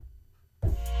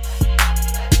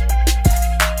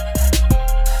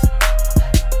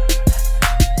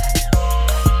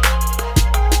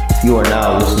You are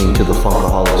now listening to the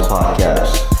Funkaholics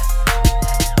Podcast.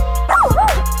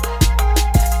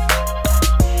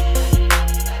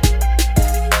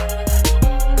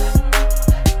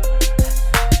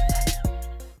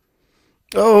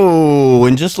 Oh,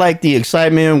 and just like the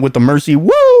excitement with the mercy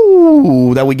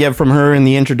woo that we get from her in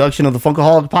the introduction of the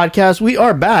Funkaholics Podcast, we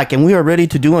are back and we are ready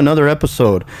to do another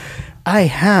episode. I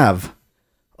have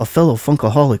a fellow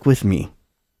Funkaholic with me.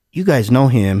 You guys know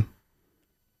him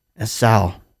as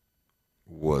Sal.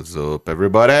 What's up,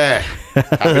 everybody? Happy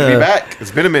to be back. It's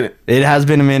been a minute. It has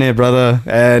been a minute, brother.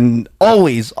 And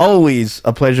always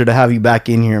a pleasure to have you back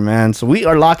in here, man. So we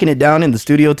are locking it down in the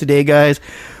studio today, guys.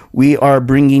 We are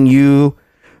bringing you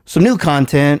some new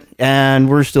content, and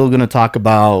we're still going to talk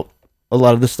about a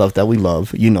lot of the stuff that we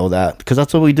love. You know that, because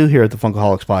that's what we do here at the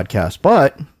Funkaholics Podcast.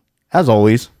 But, as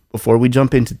always, before we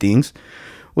jump into things,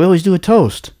 we always do a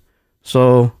toast.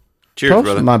 So, cheers, toast,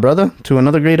 brother. My brother, to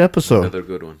another great episode. Another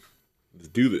good one. Let's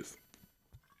do this.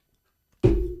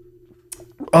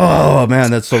 Oh, man,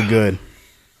 that's so good.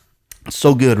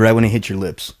 So good right when it hits your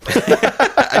lips.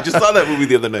 I just saw that movie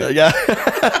the other night. Yeah,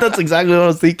 that's exactly what I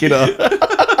was thinking of.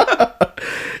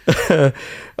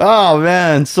 Oh,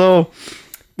 man. So,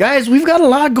 guys, we've got a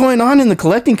lot going on in the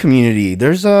collecting community.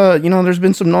 There's there's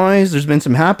been some noise, there's been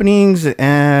some happenings,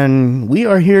 and we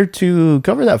are here to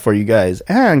cover that for you guys.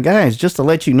 And, guys, just to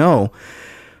let you know,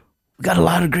 we got a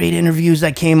lot of great interviews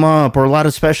that came up, or a lot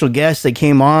of special guests that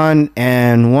came on,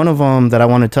 and one of them that I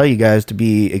want to tell you guys to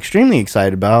be extremely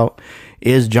excited about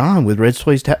is John with Red's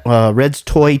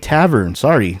Toy Tavern.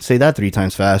 Sorry, say that 3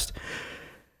 times fast.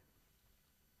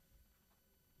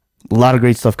 A lot of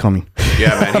great stuff coming.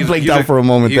 Yeah, man. I blanked out for a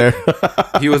moment there.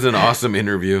 He was an awesome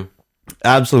interview.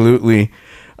 Absolutely.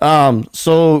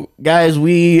 So, guys,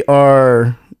 we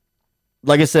are,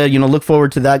 like I said, look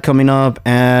forward to that coming up.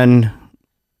 And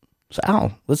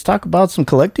Sal, let's talk about some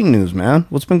collecting news, man.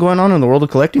 What's been going on in the world of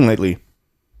collecting lately?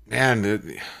 Man,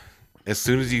 as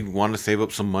soon as you want to save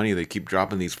up some money, they keep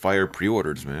dropping these fire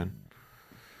pre-orders, man.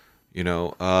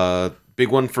 Big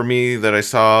one for me that I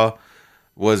saw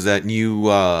was that new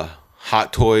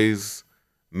Hot Toys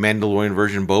Mandalorian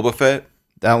version Boba Fett.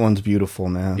 That one's beautiful,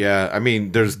 man. Yeah, I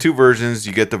mean, there's 2 versions.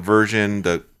 You get the version,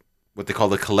 what they call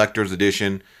the collector's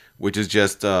edition, which is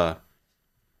just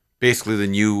basically the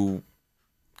new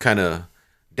kind of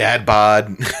dad bod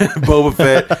Boba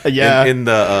Fett. Yeah. in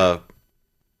the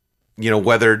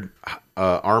weathered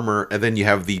armor, and then you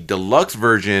have the deluxe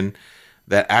version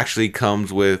that actually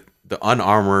comes with the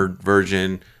unarmored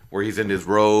version where he's in his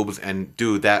robes, and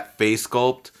dude, that face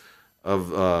sculpt of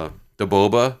the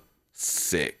Boba,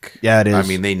 sick. Yeah, it is. I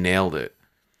mean, they nailed it.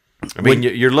 I mean,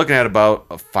 you're looking at about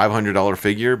a $500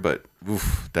 figure, but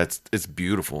it's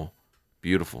beautiful,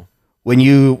 beautiful. When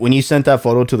you sent that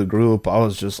photo to the group, I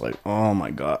was just like, oh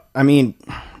my god. I mean,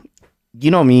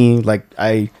 you know me, like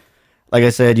I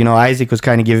said, Isaac was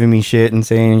kind of giving me shit and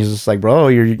saying, he's just like, bro,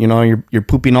 you're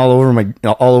pooping all over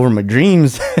my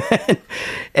dreams.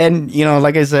 And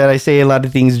like I said, I say a lot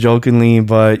of things jokingly,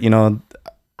 but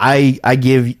I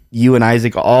give you and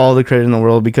Isaac all the credit in the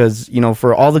world, because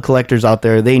for all the collectors out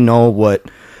there, they know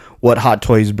what Hot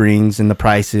Toys brings and the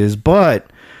prices. But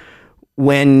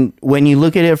when you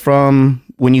look at it from,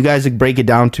 when you guys break it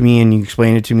down to me and you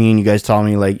explain it to me and you guys tell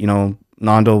me, like,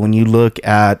 Nando, when you look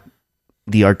at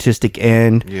the artistic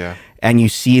end, yeah, and you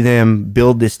see them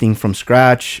build this thing from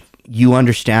scratch, you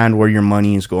understand where your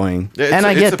money is going. And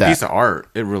I get that. It's a piece of art.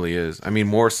 It really is. I mean,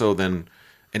 more so than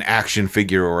an action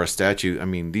figure or a statue. I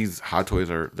mean, these Hot Toys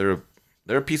they're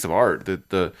a piece of art.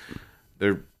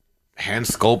 They're hand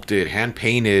sculpted, hand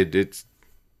painted.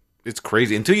 It's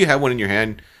crazy. Until you have one in your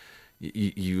hand,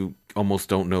 you almost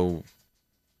don't know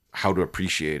how to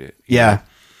appreciate it. Yeah.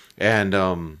 Know?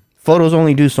 And photos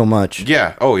only do so much.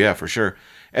 Yeah. Oh, yeah, for sure.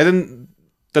 And then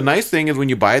the nice thing is when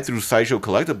you buy it through Sideshow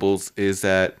Collectibles is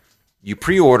that you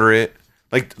pre-order it,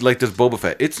 like this Boba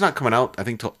Fett. It's not coming out, I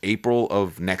think, till April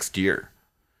of next year.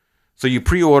 So you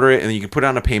pre-order it, and then you can put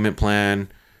on a payment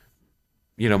plan.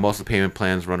 Most of the payment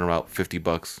plans run around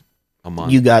 $50 a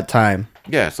month. You got time.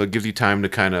 Yeah, so it gives you time to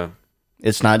kind of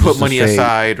it's not put just money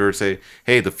aside, or say,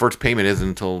 hey, the first payment isn't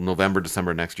until November,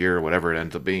 December next year, or whatever it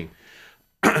ends up being.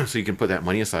 So you can put that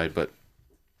money aside, but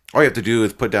all you have to do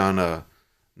is put down a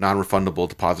non-refundable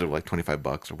deposit of like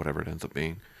 $25 or whatever it ends up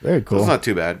being. Very cool. So it's not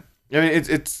too bad. I mean,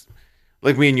 it's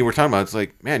like me and you were talking about. It's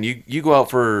like, man, you go out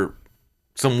for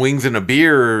some wings and a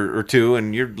beer or 2,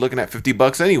 and you're looking at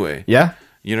 $50 anyway. Yeah.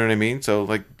 You know what I mean? So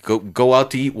like, go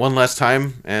out to eat one last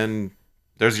time, and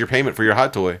there's your payment for your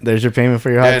Hot Toy. There's your payment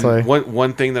for your Hot Toy.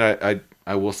 One thing that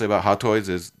I will say about Hot Toys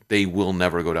is they will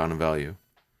never go down in value.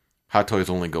 Hot Toys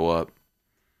only go up.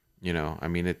 You know, I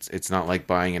mean, it's not like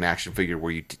buying an action figure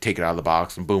where you take it out of the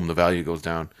box and boom, the value goes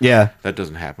down. Yeah. That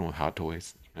doesn't happen with Hot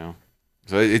Toys, you know.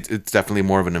 So it's definitely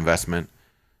more of an investment,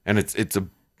 and it's a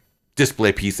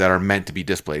display piece that are meant to be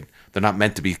displayed. They're not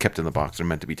meant to be kept in the box. They're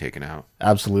meant to be taken out.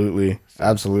 Absolutely.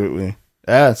 Absolutely.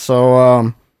 Yeah. So,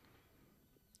 a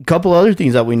couple other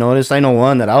things that we noticed. I know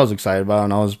one that I was excited about,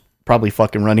 and I was probably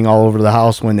fucking running all over the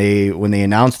house when they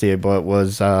announced it, but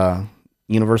was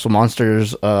Universal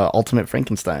Monsters Ultimate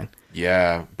Frankenstein.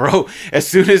 Yeah, bro. As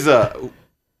soon as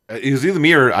it was either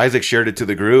me or Isaac shared it to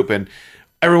the group, and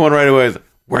everyone right away was,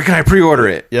 where can I pre-order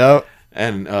it? Yep.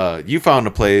 And you found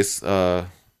a place.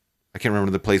 I can't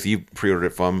remember the place you pre-ordered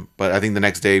it from, but I think the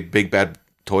next day Big Bad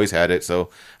Toys had it, so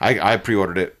I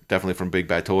pre-ordered it definitely from Big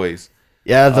Bad Toys.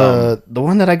 Yeah, the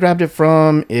one that I grabbed it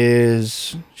from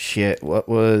is shit. What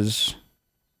was?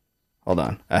 Hold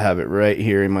on, I have it right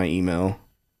here in my email.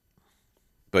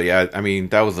 But yeah, I mean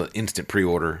that was an instant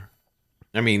pre-order.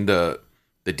 I mean the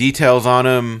details on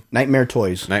them. Nightmare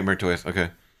Toys. Okay.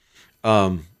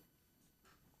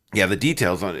 Yeah, the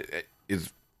details on it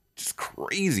is just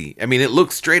crazy. I mean, it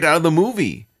looks straight out of the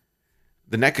movie.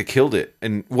 The NECA killed it.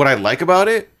 And what I like about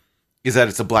it is that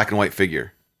it's a black and white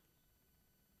figure.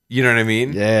 You know what I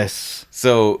mean? Yes.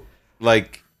 So,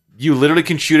 like, you literally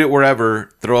can shoot it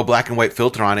wherever, throw a black and white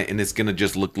filter on it, and it's going to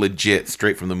just look legit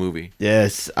straight from the movie.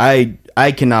 Yes. I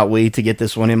cannot wait to get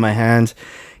this one in my hands.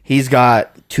 He's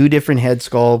got 2 different head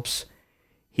sculpts.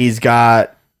 He's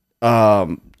got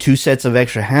 2 sets of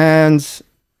extra hands.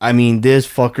 I mean, this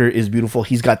fucker is beautiful.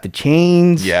 He's got the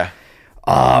chains. Yeah.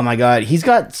 Oh my god. He's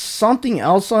got something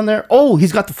else on there. Oh,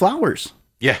 he's got the flowers.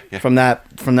 Yeah. From that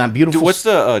beautiful. Dude, what's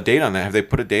the date on that? Have they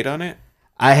put a date on it?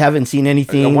 I haven't seen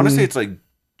anything. I want to say it's like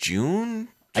June,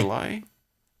 July.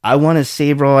 I want to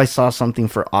say, bro, I saw something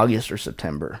for August or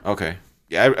September. Okay.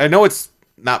 Yeah, I know it's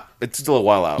not. It's still a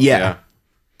while out. Yeah.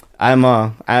 I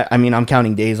mean, I'm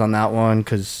counting days on that one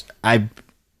because I've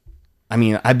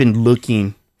been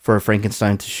looking for a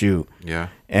Frankenstein to shoot. Yeah.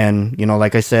 And, you know,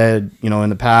 like I said, you know, in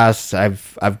the past,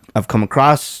 I've come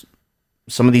across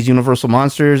some of these Universal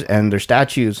monsters and their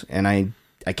statues, and I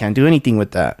can't do anything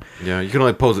with that. Yeah, you can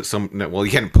only pose it well,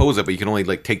 you can't pose it, but you can only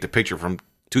like take the picture from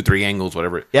 2-3 angles,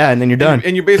 whatever. Yeah, and then you're done.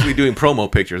 And you're basically doing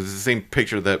promo pictures. It's the same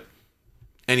picture that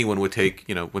anyone would take,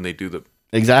 you know, when they do the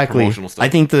promotional stuff. I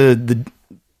think the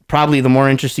probably the more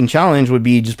interesting challenge would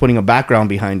be just putting a background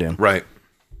behind him. Right.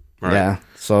 Yeah.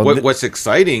 So what's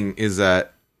exciting is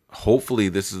that hopefully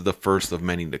this is the first of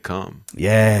many to come.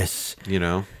 Yes. You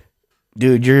know?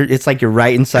 Dude, it's like you're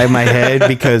right inside my head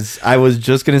because I was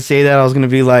just going to say that. I was going to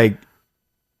be like,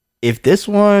 if this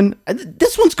one's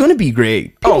going to be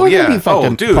great. People are going to be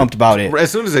fucking pumped about it.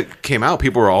 As soon as it came out,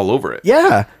 people were all over it.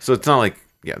 Yeah. So it's not like,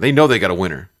 they know they got a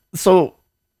winner. So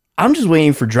I'm just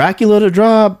waiting for Dracula to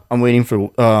drop. I'm waiting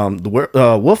for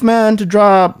the Wolfman to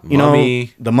drop. You know,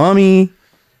 the Mummy.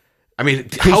 I mean,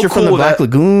 Creature from the Black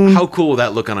Lagoon. How cool will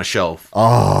that look on a shelf?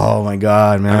 Oh my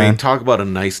god, man! I mean, talk about a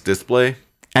nice display.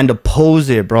 And to pose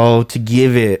it, bro, to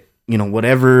give it, you know,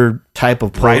 whatever type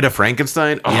of Bride of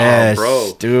Frankenstein. Oh, yes,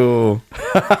 bro, dude.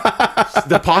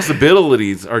 The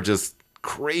possibilities are just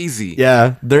crazy.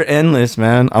 Yeah, they're endless,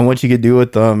 man. On what you could do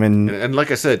with them, and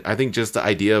like I said, I think just the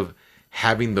idea of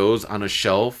having those on a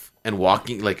shelf and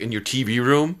walking like in your TV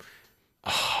room,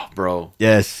 oh, bro.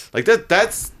 Yes, like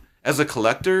that's. As a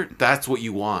collector, that's what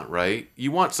you want, right?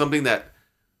 You want something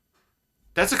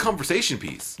that's a conversation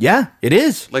piece. Yeah, it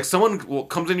is. Like someone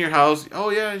comes in your house, oh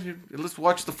yeah, let's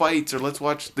watch the fights or let's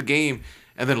watch the game.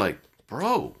 And then like,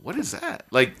 bro, what is that?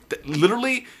 Like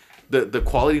literally the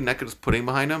quality NECA is putting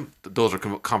behind them, those are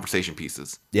conversation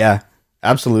pieces. Yeah,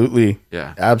 absolutely.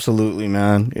 Yeah. Absolutely,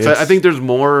 man. So I think there's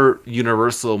more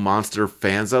Universal Monster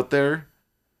fans out there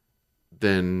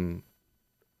than...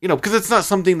 You know, because it's not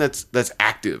something that's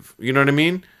active. You know what I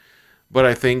mean? But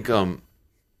I think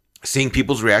seeing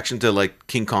people's reaction to like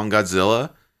King Kong Godzilla,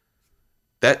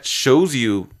 that shows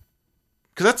you,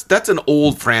 because that's an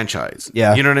old franchise.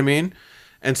 Yeah, you know what I mean.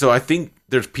 And so I think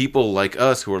there's people like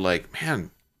us who are like,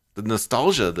 man, the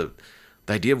nostalgia, the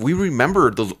idea of we remember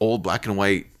those old black and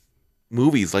white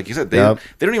movies. Like you said, they don't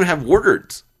even have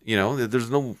words. You know,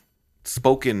 there's no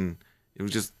spoken. It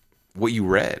was just what you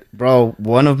read. Bro,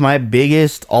 one of my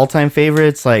biggest all-time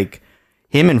favorites, like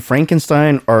him and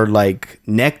Frankenstein are like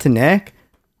neck to neck.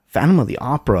 Phantom of the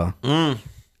Opera.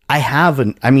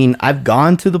 I've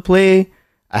gone to the play.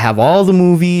 I have all the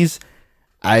movies.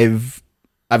 I've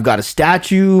got a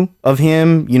statue of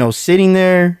him, you know, sitting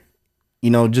there, you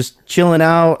know, just chilling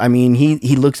out. I mean,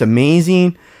 he looks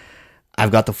amazing.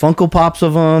 I've got the Funko Pops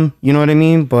of him, you know what I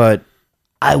mean? But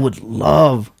I would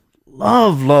love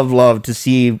to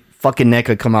see fucking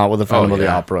NECA come out with a Phantom of the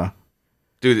Opera.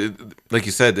 Dude, like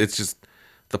you said, it's just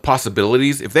the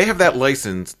possibilities. If they have that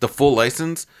license, the full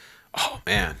license, oh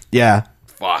man. Yeah.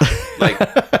 Fuck. Like,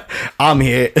 I'm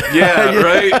hit. Yeah,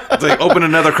 right? It's like open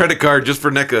another credit card just for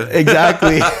NECA.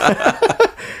 Exactly.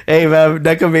 Hey, man,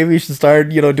 NECA maybe should start,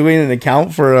 doing an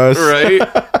account for us. Right?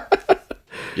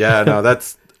 Yeah, no,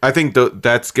 I think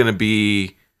that's going to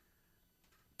be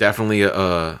definitely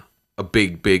a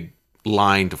big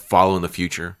line to follow in the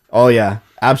future. Oh, yeah,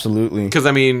 absolutely. Because,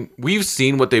 I mean, we've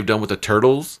seen what they've done with the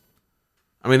Turtles.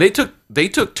 I mean, they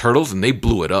took Turtles and they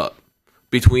blew it up.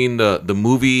 Between the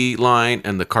movie line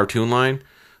and the cartoon line,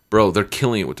 bro, they're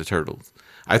killing it with the Turtles.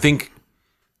 I think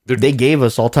they gave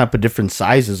us all type of different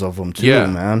sizes of them too,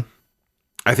 man.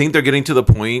 I think they're getting to the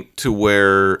point to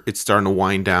where it's starting to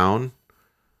wind down.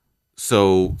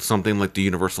 So something like the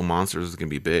Universal Monsters is going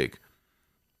to be big.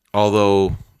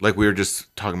 Although, like we were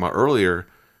just talking about earlier,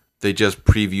 they just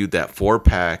previewed that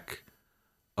 4-pack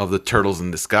of the Turtles in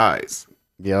Disguise.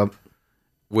 Yep.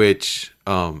 Which,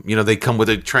 they come with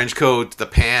a trench coat, the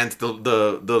pants,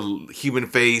 the human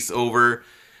face over,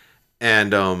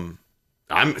 and I'm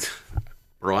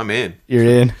in. You're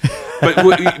in.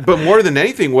 but more than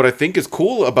anything, what I think is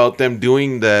cool about them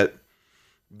doing that,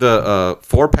 the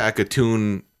 4-pack of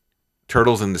Toon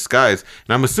Turtles in Disguise,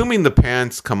 and I'm assuming the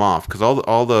pants come off because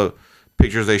all the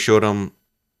pictures they showed them,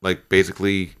 like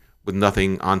basically with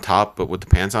nothing on top but with the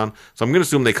pants on. So I'm gonna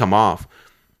assume they come off.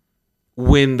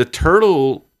 When the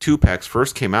Turtle 2-packs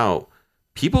first came out,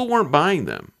 people weren't buying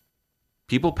them.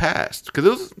 People passed because it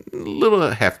was a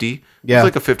little hefty. Yeah. It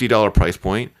was like a $50 price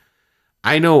point.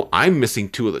 I know I'm missing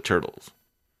 2 of the Turtles.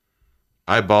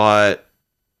 I bought,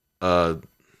 I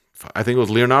think it was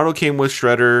Leonardo came with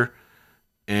Shredder,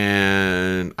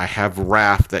 and I have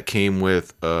Raph that came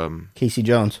with... Casey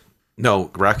Jones. No,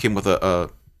 Raph came with a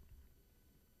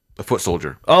foot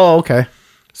soldier. Oh, okay.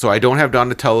 So I don't have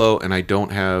Donatello, and I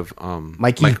don't have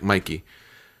Mikey. Mikey.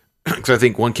 Because I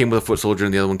think one came with a foot soldier,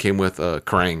 and the other one came with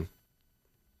Krang.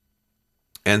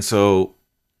 And so,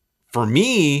 for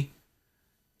me,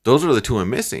 those are the 2 I'm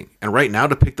missing. And right now,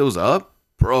 to pick those up,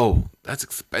 bro, that's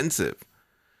expensive.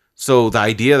 So the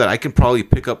idea that I can probably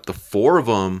pick up the 4 of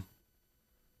them,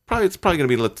 it's probably going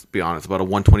to be, let's be honest, about a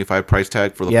 $125 price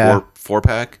tag for the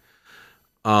 4-pack.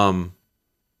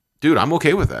 Dude, I'm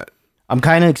okay with that. I'm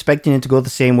kind of expecting it to go the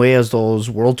same way as those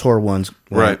World Tour ones.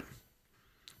 Right.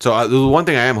 So the one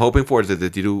thing I am hoping for is that they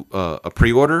do a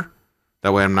pre-order.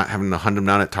 That way I'm not having to hunt them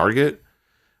down at Target.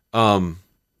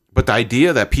 But the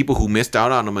idea that people who missed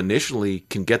out on them initially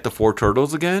can get the 4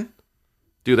 Turtles again,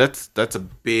 dude, that's a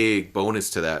big bonus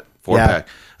to that 4-pack.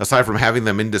 Yeah. Aside from having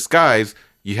them in disguise,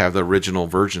 you have the original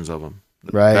versions of them.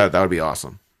 Right. That would be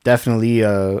awesome. Definitely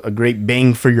a great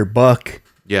bang for your buck.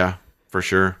 Yeah, for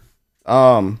sure.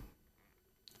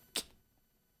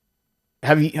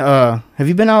 Have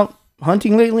you been out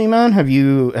hunting lately, man? Have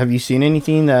you seen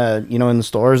anything that, in the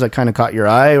stores that kind of caught your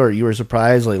eye, or you were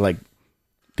surprised like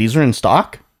these are in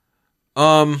stock?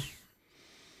 I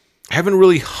haven't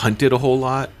really hunted a whole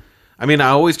lot. I mean, I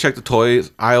always check the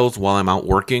toys aisles while I'm out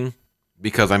working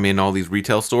because I'm in all these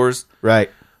retail stores.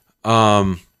 Right.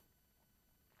 I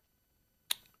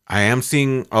am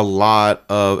seeing a lot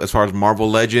of, as far as Marvel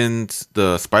Legends,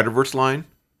 the Spider-Verse line.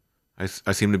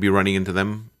 I seem to be running into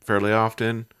them fairly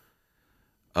often.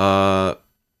 I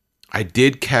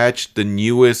did catch the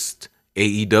newest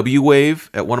AEW wave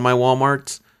at one of my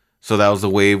Walmarts. So that was the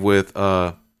wave with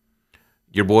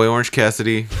your boy Orange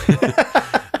Cassidy,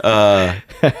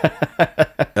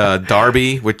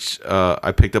 Darby, which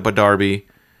I picked up a Darby.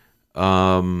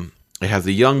 It has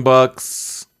the Young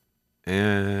Bucks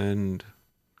and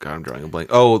God, I'm drawing a blank.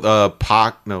 Oh,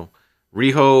 Pac. No,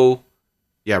 Riho.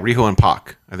 Yeah, Riho and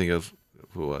Pac. I think it was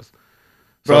who it was.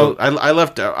 So bro,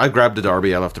 I grabbed the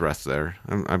Darby. I left the rest there.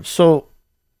 So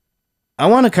I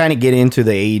want to kind of get into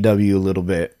the AEW a little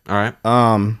bit. All right.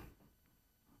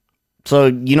 So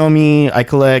you know me, I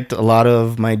collect a lot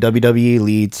of my WWE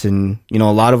elites, and a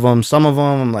lot of them. Some of them,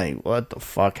 I'm like, what the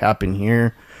fuck happened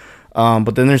here?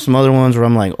 But then there's some other ones where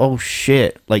I'm like, oh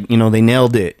shit, like they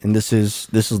nailed it, and this is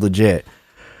legit.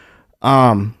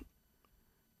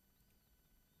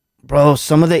 Bro,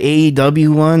 some of the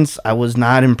AEW ones, I was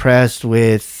not impressed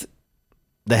with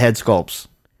the head sculpts.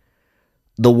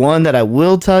 The one that I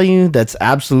will tell you that's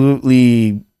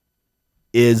absolutely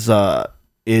is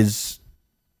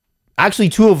actually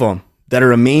 2 of them that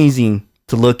are amazing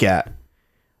to look at.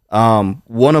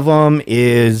 One of them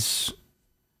is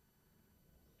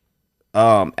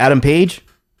Adam Page.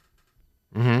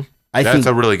 Mm-hmm. That's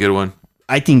a really good one.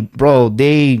 I think, bro,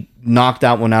 they knocked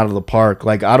that one out of the park.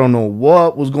 Like, I don't know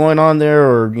what was going on there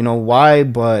or, why,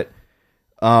 but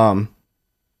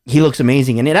He looks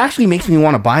amazing, and it actually makes me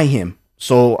want to buy him.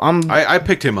 So I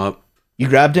picked him up. You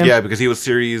grabbed him? Yeah, because he was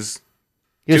series.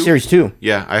 He was series 2.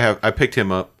 Yeah, I picked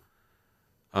him up.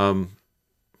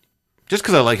 Just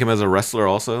because I like him as a wrestler,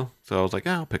 also. So I was like,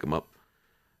 I'll pick him up.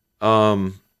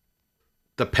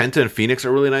 The Penta and Phoenix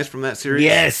are really nice from that series.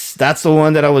 Yes, that's the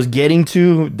one that I was getting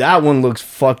to. That one looks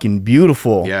fucking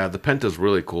beautiful. Yeah, the Penta's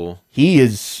really cool. He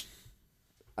is.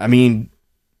 I mean,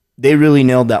 they really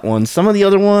nailed that one. Some of the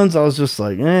other ones, I was just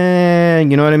like, you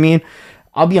know what I mean?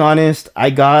 I'll be honest.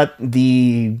 I got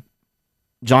the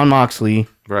John Moxley.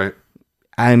 Right.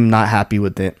 I'm not happy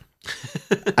with it.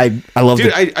 I love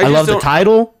I love the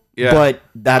title. Yeah, but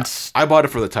that's I bought it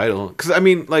for the title because I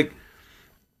mean, like,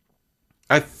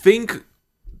 I think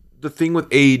the thing with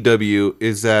AEW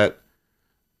is that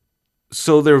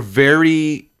so they're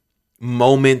very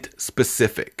moment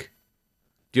specific.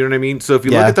 Do you know what I mean? So if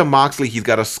you look at the Moxley, he's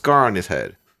got a scar on his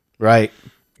head, right?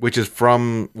 Which is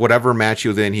from whatever match he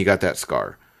was in. He got that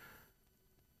scar,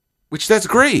 which that's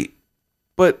great,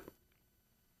 but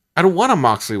I don't want a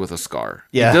Moxley with a scar.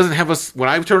 Yeah, he doesn't have a. When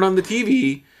I turn on the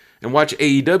TV and watch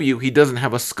AEW, he doesn't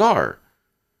have a scar.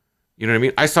 You know what I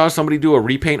mean? I saw somebody do a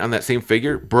repaint on that same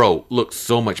figure. Bro, looks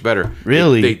so much better.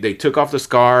 Really? They took off the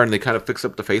scar and they kind of fixed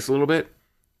up the face a little bit.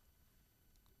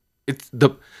 It's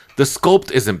the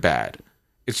sculpt isn't bad.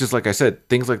 It's just like I said,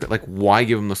 things like that. Like, why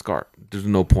give him the scar? There's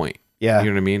no point. Yeah. You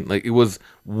know what I mean? Like, it was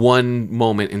one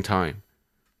moment in time.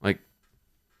 Like,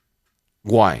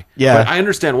 why? Yeah. But I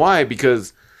understand why,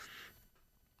 because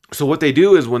so what they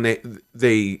do is when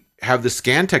they have the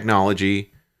scan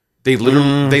technology, they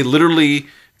literally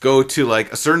go to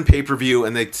like a certain pay-per-view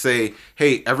and they say,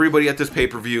 hey, everybody at this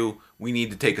pay-per-view, we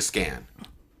need to take a scan.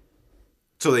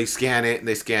 So they scan it and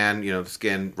they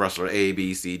scan wrestler A,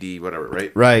 B, C, D, whatever,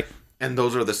 right? Right. And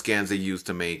those are the scans they use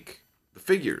to make the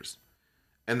figures.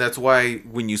 And that's why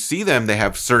when you see them, they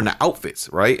have certain outfits,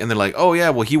 right? And they're like, oh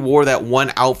yeah, well, he wore that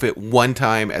one outfit one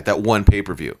time at that one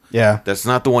pay-per-view. Yeah. That's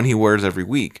not the one he wears every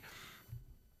week.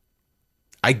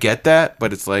 I get that,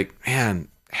 but it's like, man,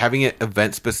 having it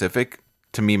event specific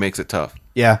to me makes it tough.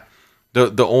 Yeah.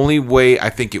 The only way I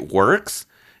think it works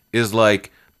is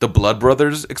like the Blood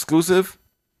Brothers exclusive.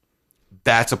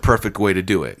 That's a perfect way to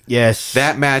do it. Yes.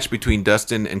 That match between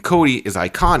Dustin and Cody is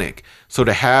iconic. So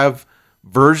to have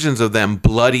versions of them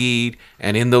bloodied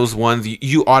and in those ones,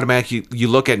 you automatically you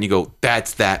look at it and you go,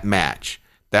 that's that match.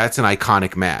 That's an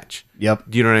iconic match. Yep.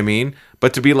 Do you know what I mean?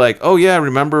 But to be like, oh yeah,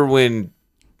 remember when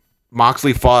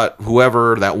Moxley fought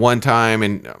whoever that one time,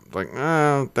 and like,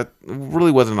 that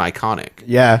really wasn't iconic.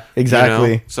 Yeah, exactly.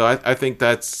 You know? So I think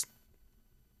that's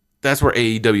where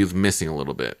AEW is missing a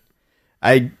little bit.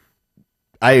 I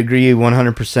agree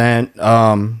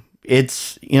 100%.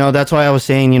 It's, that's why I was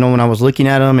saying, when I was looking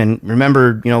at them, and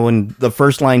remember, when the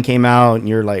first line came out and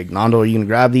you're like, Nando, are you going to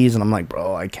grab these? And I'm like,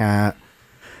 bro, I can't.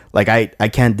 Like, I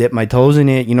can't dip my toes in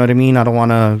it. You know what I mean? I don't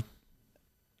want to.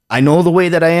 I know the way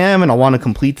that I am, and I want to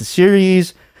complete the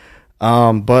series.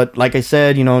 But like I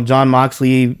said, John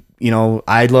Moxley,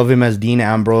 I love him as Dean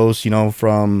Ambrose,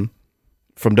 from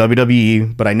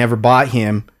WWE, but I never bought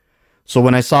him. So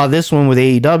when I saw this one with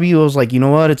AEW, I was like, you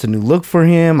know what? It's a new look for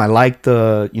him. I like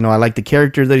the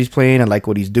character that he's playing. I like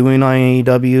what he's doing on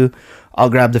AEW. I'll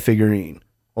grab the figurine.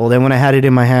 Well, then when I had it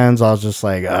in my hands, I was just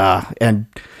like, and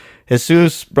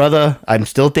Jesus, brother, I'm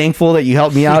still thankful that you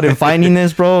helped me out in finding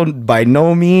this, bro. By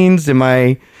no means am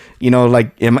I, am I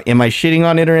shitting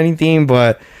on it or anything,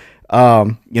 but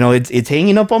it's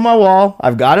hanging up on my wall.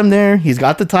 I've got him there. He's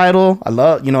got the title. I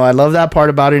love that part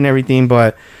about it and everything,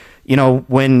 but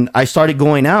when I started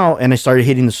going out and I started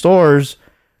hitting the stores,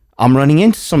 I'm running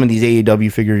into some of these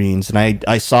AEW figurines, and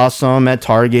I saw some at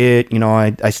Target.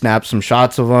 I snapped some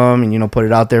shots of them and, put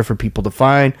it out there for people to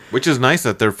find. Which is nice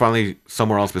that they're finally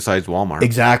somewhere else besides Walmart.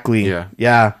 Exactly. Yeah.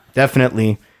 Yeah,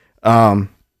 definitely.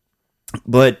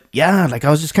 But yeah, like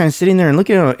I was just kind of sitting there and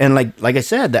looking at it, and like I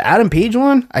said, the Adam Page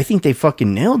one, I think they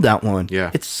fucking nailed that one. Yeah.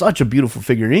 It's such a beautiful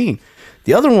figurine.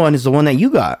 The other one is the one that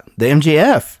you got, the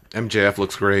MJF. MJF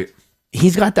looks great.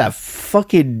 He's got that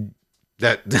fucking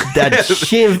that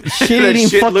shit eating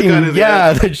fucking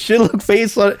that shit look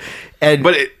face on it. And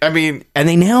and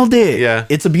they nailed it. Yeah,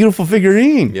 it's a beautiful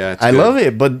figurine. Yeah, I love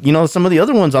it. But some of the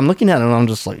other ones I'm looking at and I'm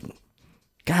just like,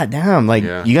 god damn, like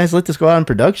you guys let this go out in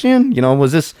production?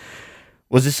 Was this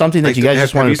something that you guys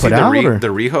just wanted to put out? The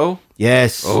Riho?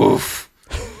 Yes. Oof.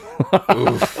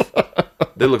 Oof.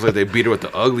 It looks like they beat her with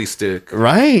the ugly stick.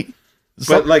 Right.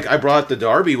 But like I brought the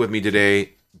Darby with me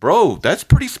today. Bro, that's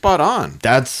pretty spot on.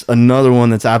 That's another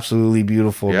one that's absolutely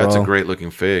beautiful. Yeah, it's a great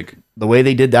looking fig. The way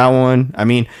they did that one, I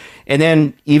mean, and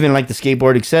then even like the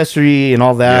skateboard accessory and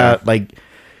all that, like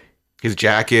His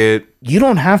jacket. You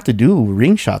don't have to do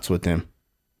ring shots with him.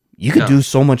 You could do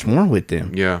so much more with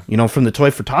him. Yeah. You know, from the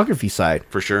toy photography side.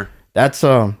 For sure. That's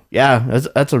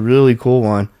that's a really cool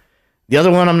one. The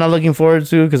other one I'm not looking forward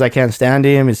to because I can't stand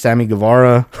him is Sammy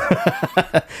Guevara.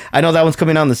 I know that one's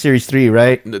coming out in the Series 3,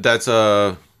 right? That's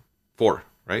 4,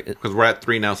 right? Because we're at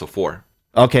 3 now, so 4.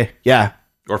 Okay, yeah.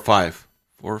 Or 5.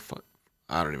 4 or 5.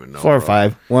 I don't even know. 4 or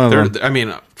 5. One of them. I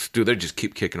mean, dude, they just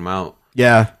keep kicking them out.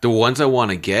 Yeah. The ones I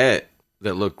want to get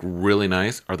that look really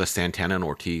nice are the Santana and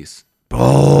Ortiz.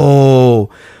 Oh,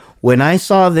 when I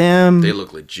saw them, they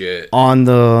look legit on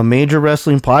the Major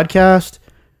Wrestling podcast.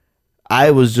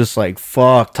 I was just like,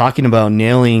 fuck, talking about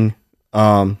nailing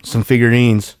some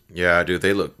figurines. Yeah, dude,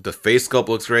 the face sculpt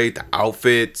looks great. The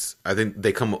outfits, I think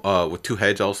they come with 2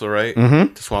 heads also, right?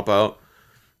 Mm-hmm. To swap out.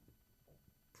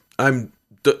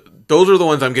 Those are the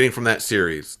ones I'm getting from that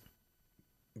series.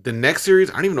 The next series,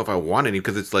 I don't even know if I want any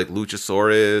because it's like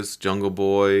Luchasaurus, Jungle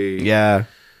Boy. Yeah.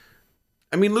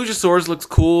 I mean, Luchasaurus looks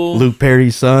cool. Luke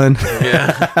Perry's son.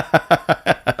 Yeah.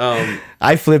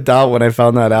 I flipped out when I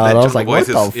found that out. I was like, what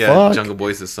the fuck? Yeah, Jungle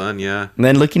Boy's his son, yeah. And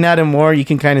then looking at him more, you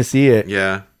can kind of see it.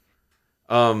 Yeah.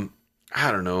 I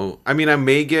don't know. I mean, I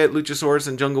may get Luchasaurus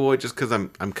and Jungle Boy just because I'm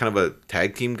kind of a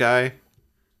tag team guy.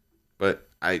 But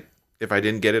if I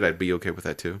didn't get it, I'd be okay with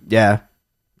that too. Yeah.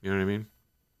 You know what I mean?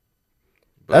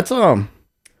 But, that's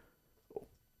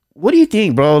what do you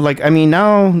think, bro? Like, I mean,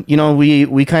 now, you know,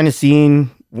 we're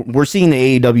seeing the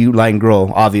AEW line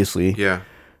grow, obviously. Yeah.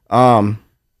 I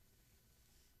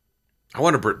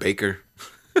want a Britt Baker.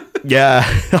 Yeah.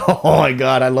 Oh my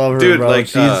god, I love her, dude. Bro. Like,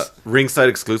 ringside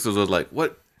exclusives was like,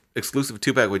 what exclusive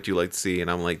 2-pack would you like to see?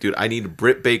 And I'm like, dude, I need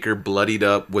Britt Baker bloodied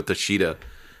up with the Sheeta.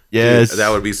 Yes, dude,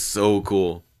 that would be so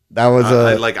cool. That was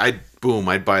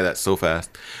I'd buy that so fast.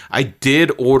 I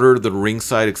did order the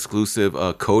ringside exclusive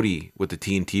Cody with the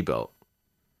TNT belt.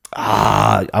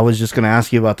 I was just gonna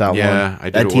ask you about that one. Yeah, I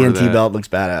did. That TNT belt looks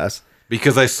badass.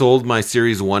 Because I sold my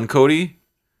Series 1 Cody.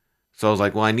 So I was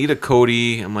like, well, I need a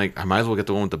Cody. I'm like, I might as well get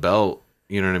the one with the belt.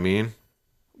 You know what I mean?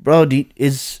 Bro,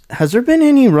 has there been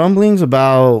any rumblings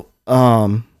about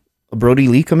a Brody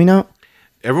Lee coming out?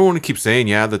 Everyone keeps saying,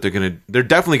 yeah, that they're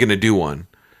definitely gonna do one.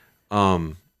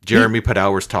 Jeremy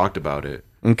Padowers talked about it.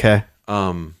 Okay.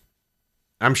 I'm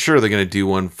sure they're gonna do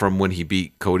one from when he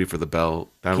beat Cody for the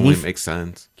belt. That only makes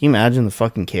sense. Can you imagine the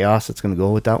fucking chaos that's gonna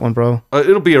go with that one, bro?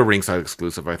 It'll be a ringside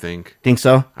exclusive, I think. Think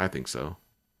so? I think so.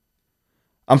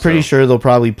 I'm pretty sure they'll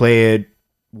probably play it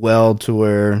well to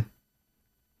where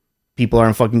people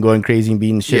aren't fucking going crazy and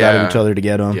beating the shit out of each other to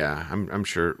get them. Yeah, I'm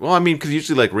sure. Well, I mean, because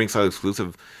usually like ringside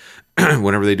exclusive,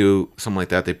 whenever they do something like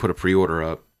that, they put a pre-order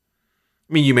up.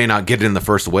 I mean, you may not get it in the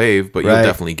first wave, but you'll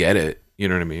definitely get it. You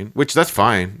know what I mean? Which, that's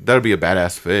fine. That would be a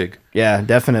badass fig. Yeah,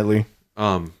 definitely.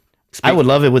 I would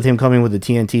love it with him coming with the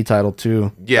TNT title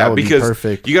too. Yeah, that would because be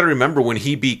perfect. You got to remember when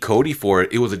he beat Cody for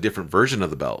it, it was a different version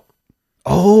of the belt.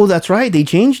 Oh, that's right. They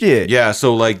changed it. Yeah,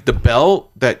 so like the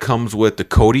belt that comes with the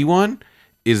Cody one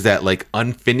is that like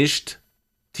unfinished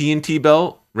TNT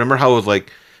belt. Remember how it was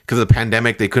like, because of the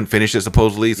pandemic, they couldn't finish it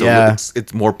supposedly. So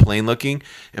it's more plain looking.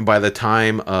 And by the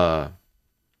time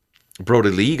Brody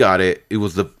Lee got it, it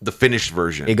was the finished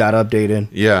version. It got updated.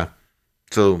 Yeah.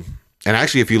 So, and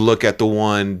actually, if you look at the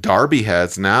one Darby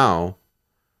has now,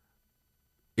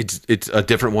 it's a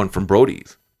different one from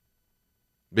Brody's.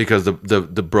 Because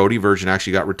the Brody version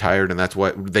actually got retired, and that's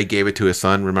why they gave it to his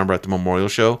son, remember, at the memorial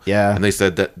show? Yeah. And they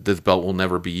said that this belt will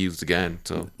never be used again.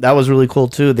 So that was really cool,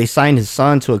 too. They signed his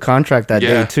son to a contract that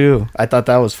day, too. I thought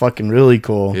that was fucking really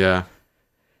cool. Yeah.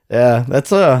 Yeah,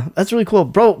 that's really cool.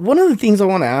 Bro, one of the things I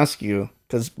want to ask you,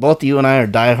 because both you and I are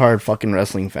diehard fucking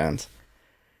wrestling fans.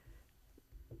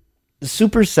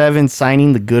 Super 7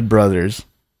 signing the Good Brothers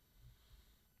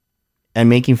and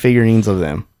making figurines of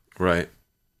them. Right.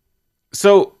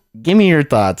 So, give me your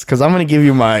thoughts, because I'm going to give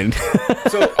you mine.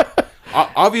 So,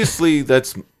 obviously,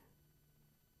 that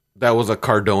was a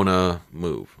Cardona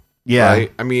move. Yeah.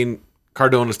 Right? I mean,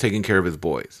 Cardona's taking care of his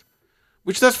boys,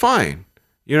 which that's fine.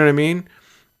 You know what I mean?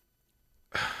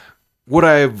 Would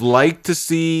I have liked to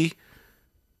see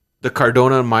the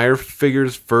Cardona and Meyer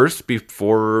figures first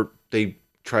before they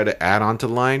try to add on to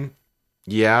the line?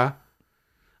 Yeah.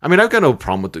 I mean, I've got no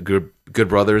problem with the Good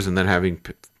Brothers and then having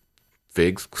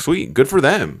figs. Sweet. Good for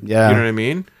them. Yeah. You know what I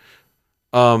mean?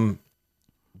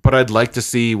 But I'd like to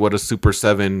see what a Super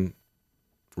 7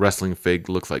 wrestling fig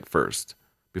looks like first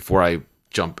before I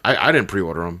jump. I didn't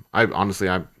pre-order them. I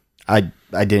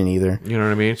didn't either. You know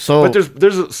what I mean? So, but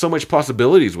there's so much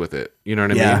possibilities with it. You know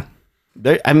what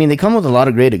I mean? They come with a lot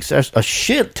of great a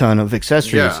shit ton of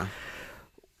accessories. Yeah.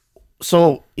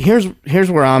 So here's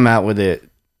where I'm at with it.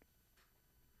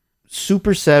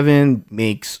 Super 7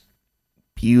 makes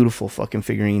beautiful fucking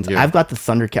figurines. Yeah. I've got the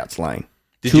Thundercats line.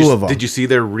 Did Two of them. Did you see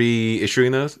they're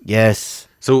reissuing those? Yes.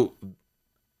 So,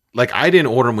 like, I didn't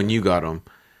order them when you got them,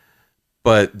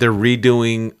 but they're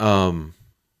redoing.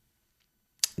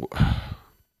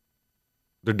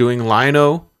 They're doing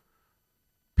Lino,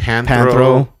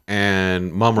 Panthro,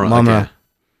 and Mumra. Again,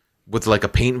 with like a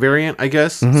paint variant, I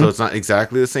guess. So it's not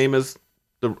exactly the same as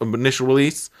the initial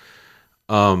release.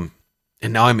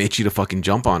 And now I'm itchy to fucking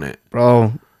jump on it,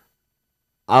 bro.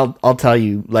 I'll tell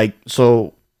you, like,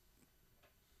 so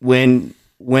when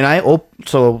I I'll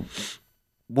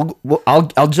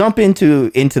jump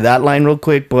into that line real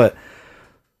quick, but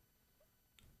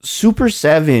Super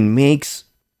 7 makes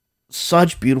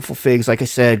such beautiful figs, like I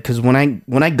said, because when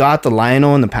I got the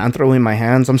Lionel and the Panthro in my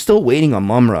hands, I'm still waiting on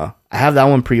Mumra. I have that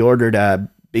one pre-ordered at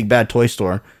Big Bad Toy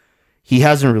Store. He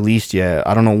hasn't released yet.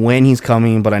 I don't know when he's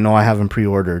coming, but I know I have him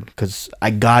pre-ordered because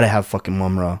I gotta have fucking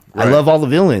Mumra. Right. I love all the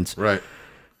villains. Right.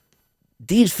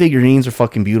 These figurines are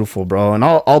fucking beautiful, bro. And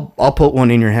I'll put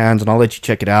one in your hands and I'll let you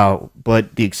check it out.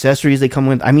 But the accessories they come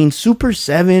with, I mean, Super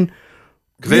 7.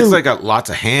 Because it's like got lots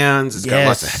of hands. It's got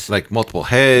lots of like multiple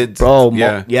heads. Bro,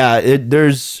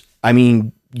 there's, I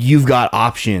mean, you've got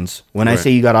options. When I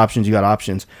say you got options, you got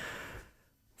options.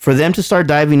 For them to start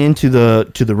diving into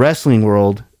the wrestling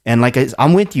world, and like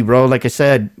I'm with you, bro. Like I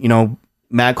said, you know,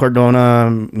 Matt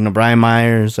Cardona, you know, Brian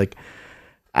Myers, like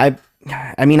I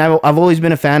mean, I've always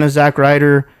been a fan of Zack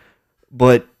Ryder,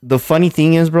 but the funny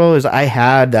thing is, bro, is I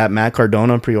had that Matt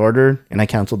Cardona pre-ordered and I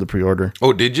canceled the pre-order.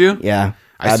 Oh, did you? Yeah.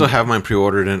 I still have mine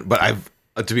pre-ordered, but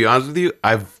to be honest with you,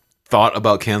 I've thought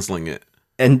about canceling it.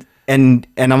 And I'm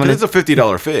gonna. It's a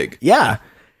 $50 fig. Yeah,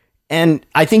 and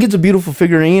I think it's a beautiful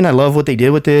figurine. I love what they did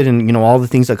with it, and you know all the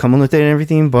things that come with it and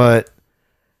everything. But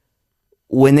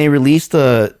when they released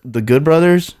the Good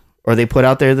Brothers, or they put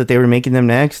out there that they were making them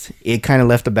next, it kind of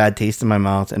left a bad taste in my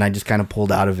mouth, and I just kind of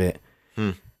pulled out of it.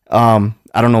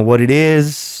 I don't know what it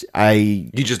is.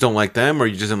 You just don't like them, or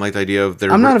you just don't like the idea of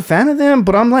their. I'm not a fan of them,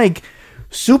 but I'm like,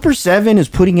 Super 7 is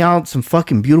putting out some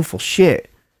fucking beautiful shit.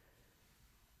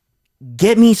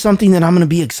 Get me something that I'm going to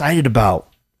be excited about.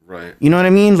 Right. You know what I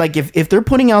mean? Like, if they're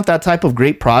putting out that type of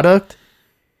great product,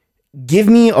 give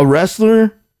me a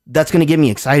wrestler that's going to get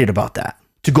me excited about that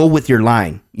to go with your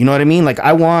line. You know what I mean? Like,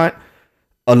 I want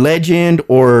a legend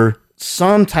or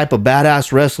some type of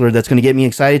badass wrestler that's going to get me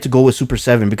excited to go with Super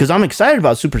 7 because I'm excited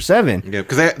about Super 7. Yeah,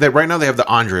 because they right now they have the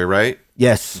Andre, right?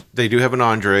 Yes. They do have an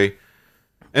Andre.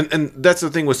 And that's the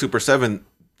thing with Super 7.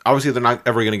 Obviously, they're not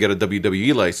ever going to get a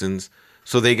WWE license,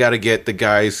 so they got to get the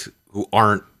guys who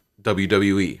aren't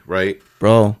WWE, right?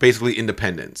 Bro. Basically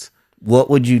independents. What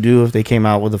would you do if they came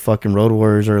out with a fucking Road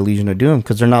Warriors or a Legion of Doom?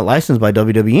 Because they're not licensed by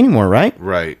WWE anymore, right?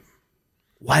 Right.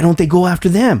 Why don't they go after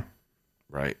them?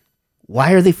 Right.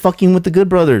 Why are they fucking with the Good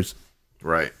Brothers?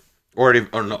 Right. Or an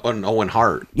Owen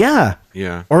Hart. Yeah.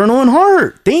 Yeah. Or an Owen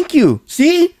Hart. Thank you.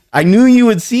 See? I knew you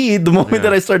would see the moment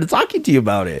that I started talking to you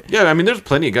about it. Yeah, I mean, there's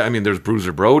plenty of guys. I mean, there's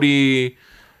Bruiser Brody.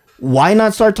 Why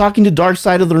not start talking to Dark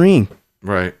Side of the Ring?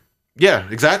 Right. Yeah,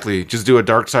 exactly. Just do a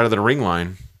Dark Side of the Ring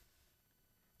line.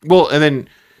 Well, and then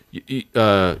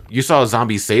you saw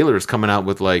Zombie Sailors coming out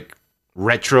with like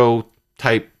retro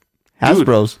type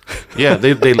Hasbros. Yeah,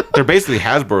 they're basically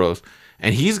Hasbros,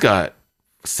 and he's got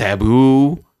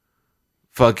Sabu,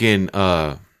 fucking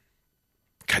God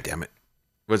damn it,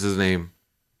 what's his name?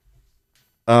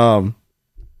 I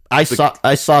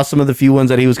saw some of the few ones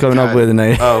that he was coming up with, and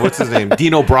what's his name?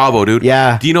 Dino Bravo, dude.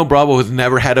 Yeah, Dino Bravo has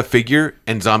never had a figure,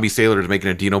 and Zombie Sailor is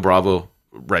making a Dino Bravo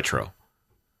retro.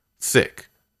 Sick.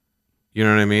 You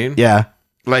know what I mean? Yeah.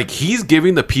 Like, he's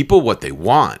giving the people what they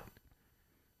want.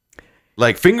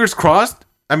 Like, fingers crossed.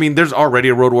 I mean, there's already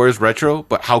a Road Warriors retro,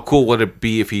 but how cool would it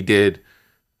be if he did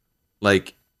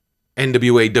like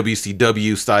NWA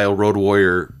WCW style Road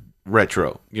Warrior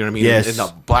retro? You know what I mean? Yes. And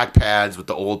the black pads with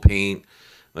the old paint.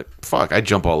 Like, fuck, I'd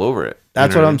jump all over it.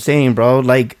 That's what I'm saying, bro.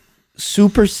 Like,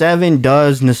 Super 7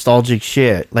 does nostalgic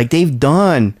shit. Like, they've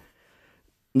done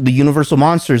the Universal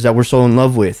Monsters that we're so in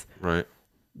love with. Right.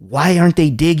 Why aren't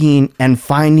they digging and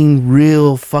finding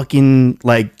real fucking,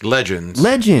 like... Legends.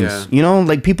 Yeah. You know,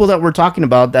 like people that we're talking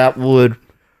about that would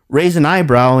raise an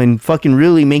eyebrow and fucking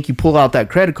really make you pull out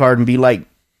that credit card and be like,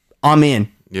 I'm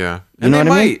in. Yeah. You know what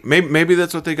I mean? Maybe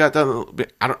that's what they got done.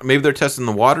 Maybe they're testing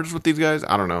the waters with these guys.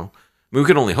 I don't know. I mean, we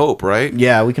can only hope, right?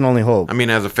 Yeah, we can only hope. I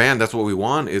mean, as a fan, that's what we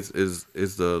want is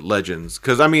the legends.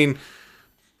 Because, I mean...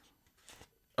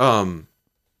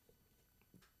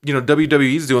 you know,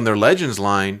 WWE's doing their Legends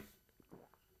line,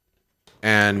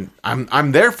 and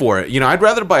I'm there for it. You know, I'd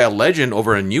rather buy a legend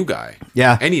over a new guy.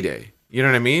 Yeah. Any day. You know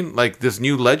what I mean? Like this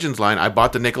new Legends line. I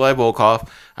bought the Nikolai Volkov.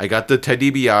 I got the Ted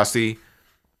DiBiase.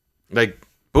 Like,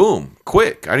 boom,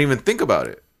 quick. I didn't even think about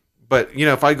it. But, you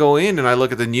know, if I go in and I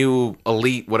look at the new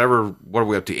Elite, whatever, what are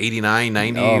we up to, 89,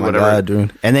 90, oh my whatever. God,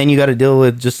 dude. And then you got to deal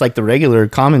with just like the regular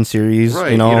common series,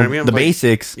 Right, you know what I mean? the I'm like,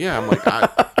 basics. Yeah, I'm like,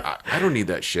 I don't need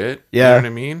that shit. Yeah. You know what I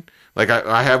mean? Like,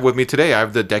 I have with me today, I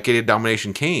have the Decade of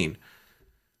Domination Kane.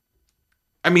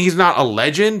 I mean, he's not a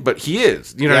legend, but he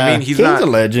is. You know what I mean? He's Kane's not a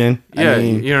legend. Yeah, I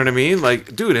mean, you know what I mean?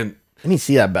 Like, dude, and let me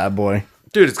see that bad boy.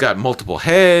 dude, it's got multiple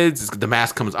heads. The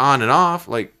mask comes on and off.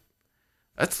 Like,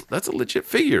 that's a legit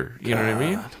figure. You know what I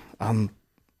mean? I'm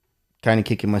kind of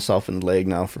kicking myself in the leg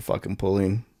now for fucking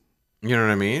pulling. You know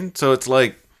what I mean? So it's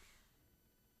like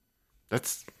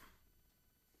that's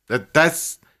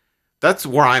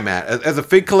where I'm at as a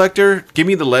fig collector. Give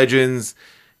me the legends,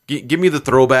 give me the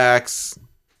throwbacks.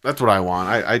 That's what I want.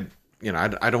 I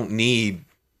don't need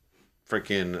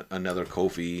freaking another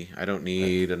Kofi. I don't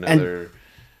need another.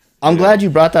 I'm glad you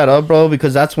brought that up, bro,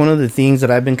 because that's one of the things that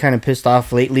I've been kind of pissed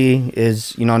off lately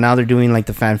is, you know, now they're doing like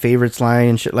the fan favorites line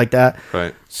and shit like that.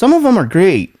 Right. Some of them are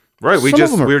great. Right. We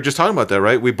were just talking about that,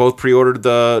 right? We both pre-ordered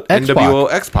the X-Pac.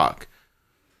 NWO X-Pac.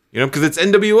 You know, because it's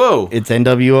NWO. It's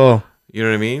NWO. You know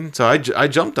what I mean? So I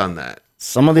jumped on that.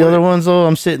 Some of the other ones, though,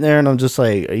 I'm sitting there and I'm just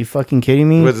like, are you fucking kidding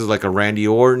me? There's like a Randy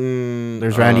Orton.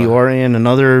 There's Randy Orton,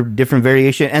 another different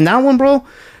variation. And that one, bro,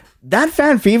 that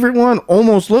fan favorite one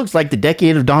almost looks like the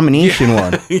Decade of Domination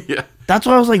one. Yeah. That's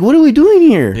why I was like, what are we doing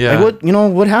here? Yeah. Like,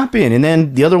 what happened? And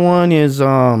then the other one is,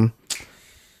 fuck,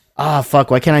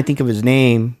 why can't I think of his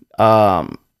name?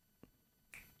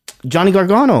 Johnny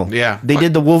Gargano. Yeah. They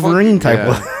did the Wolverine type yeah.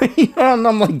 one. You know, and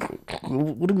I'm like,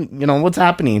 what do we, what's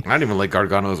happening? I don't even like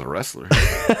Gargano as a wrestler.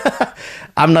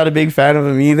 I'm not a big fan of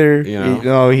him either.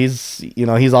 He's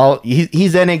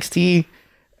NXT.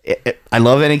 I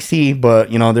love NXT,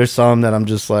 but there's some that I'm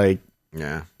just like,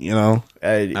 yeah, not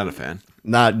a fan.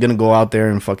 Not gonna go out there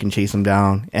and fucking chase him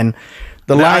down. And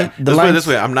let's put it this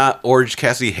way: I'm not Orange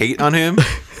Cassidy hate on him,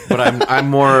 but I'm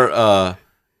more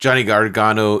Johnny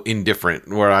Gargano indifferent,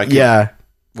 where I can,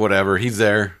 whatever, he's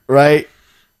there, right?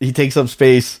 He takes up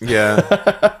space. Yeah,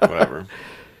 whatever.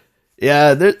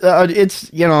 Yeah, it's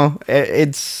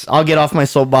I'll get off my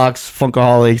soapbox,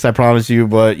 Funkaholics, I promise you.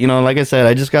 But like I said,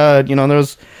 I just got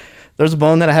there's a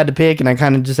bone that I had to pick, and I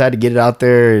kind of just had to get it out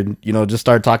there, and just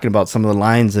start talking about some of the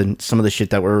lines and some of the shit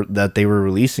that they were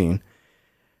releasing.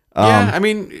 Yeah, I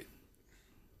mean,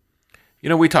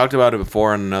 we talked about it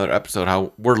before in another episode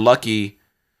how we're lucky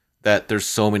that there's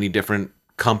so many different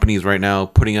companies right now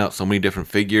putting out so many different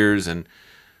figures, and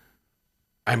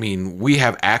I mean, we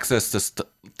have access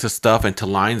to stuff and to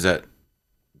lines that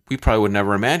we probably would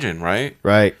never imagine, right?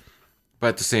 Right. But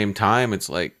at the same time, it's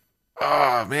like,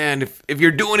 oh man, if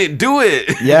you're doing it, do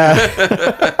it. Yeah.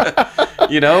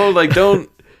 Like don't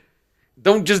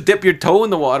just dip your toe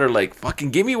in the water. Like,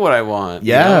 fucking give me what I want.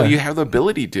 Yeah. You have the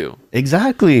ability to.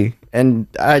 Exactly. And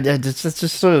it's just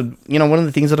sort of, one of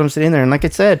the things that I'm sitting there. And like I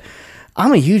said,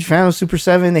 I'm a huge fan of Super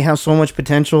 7. They have so much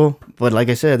potential. But like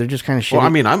I said, they're just kind of shitty. Well, I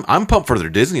mean, I'm pumped for their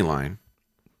Disney line.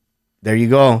 There you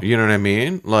go. You know what I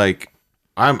mean? Like,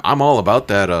 I'm all about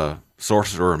that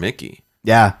Sorcerer Mickey.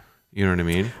 Yeah. You know what I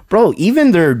mean? Bro,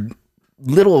 even their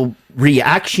little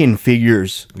reaction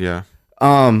figures. Yeah.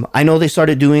 I know they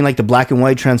started doing like the black and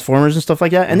white Transformers and stuff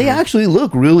like that, and they actually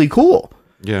look really cool.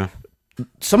 Yeah.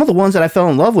 Some of the ones that I fell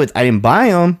in love with, I didn't buy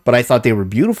them, but I thought they were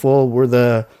beautiful, were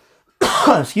the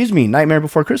Nightmare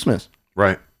Before Christmas.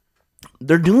 Right.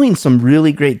 They're doing some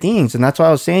really great things, and that's why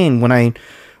I was saying when I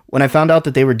found out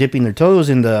that they were dipping their toes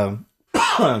in the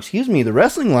the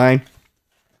wrestling line,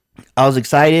 I was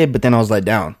excited, but then I was let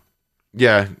down.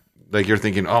 Yeah, like you're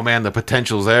thinking, oh man, the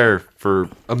potential's there for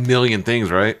a million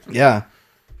things, right? Yeah.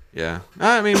 Yeah.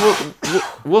 I mean,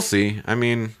 we'll see. I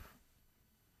mean,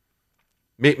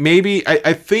 maybe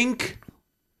I think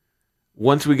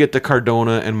once we get the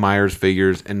Cardona and Myers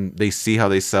figures and they see how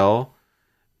they sell,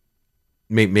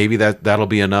 maybe that'll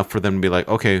be enough for them to be like,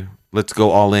 okay, let's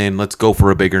go all in. Let's go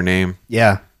for a bigger name.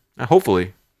 Yeah.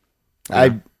 Hopefully.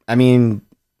 Yeah. I mean,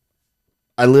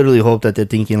 I literally hope that they're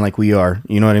thinking like we are,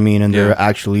 you know what I mean? And they're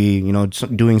actually,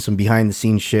 doing some behind the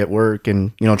scenes shit work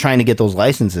and, trying to get those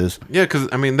licenses. Yeah, because,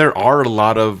 I mean, there are a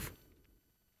lot of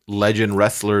legend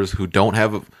wrestlers who don't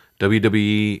have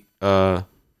WWE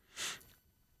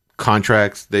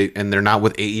contracts, and they're not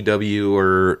with AEW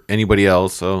or anybody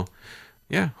else. So,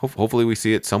 yeah, hopefully we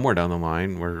see it somewhere down the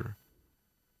line where,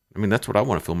 I mean, that's what I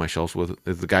want to fill my shelves with,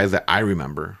 is the guys that I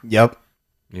remember. Yep.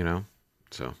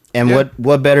 So. And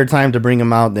what better time to bring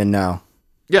them out than now?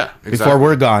 Yeah, exactly. Before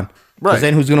we're gone. Right. Because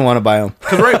then who's going to want to buy them?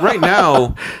 Because right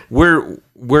now, we're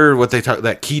we're what they talk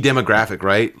that key demographic,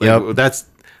 right? Like, Yep.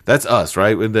 that's us,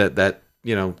 right? With that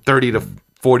 30 to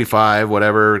 45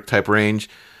 whatever type range.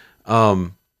 We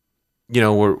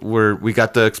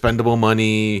got the expendable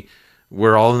money.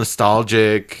 We're all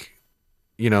nostalgic.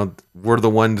 We're the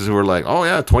ones who are like, oh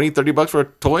yeah, 20-30 bucks for a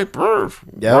toy.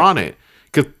 We're on it.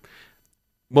 Because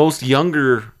most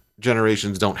younger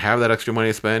generations don't have that extra money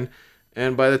to spend.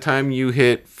 And by the time you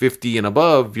hit 50 and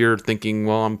above, you're thinking,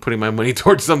 well, I'm putting my money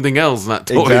towards something else, not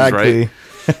toys, right?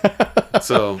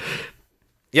 So,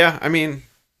 yeah, I mean,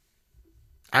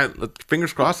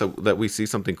 fingers crossed that we see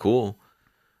something cool.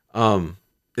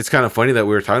 It's kind of funny that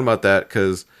we were talking about that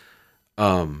because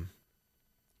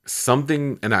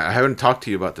something, and I haven't talked to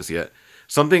you about this yet,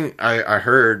 something I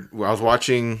heard, I was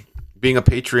watching, being a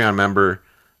Patreon member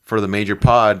for the Major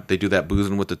Pod, they do that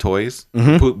boozing with the toys,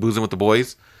 boozing with the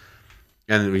boys.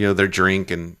 And, they drink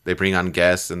and they bring on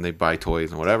guests and they buy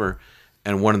toys and whatever.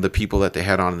 And one of the people that they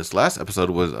had on in this last episode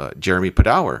was Jeremy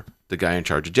Padower, the guy in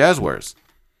charge of Jazzwares.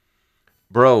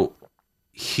 Bro,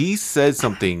 he said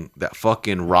something that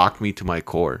fucking rocked me to my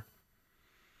core.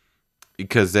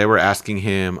 Because they were asking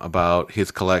him about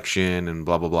his collection and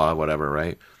blah, blah, blah, whatever,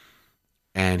 right?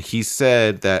 And he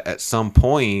said that at some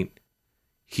point,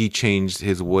 he changed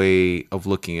his way of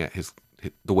looking at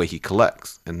the way he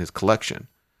collects and his collection.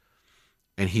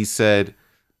 And he said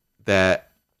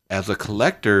that as a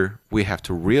collector, we have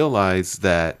to realize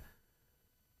that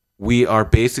we are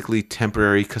basically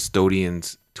temporary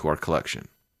custodians to our collection.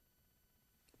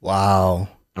 Wow.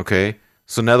 Okay.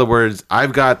 So in other words,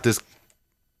 I've got this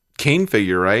Kane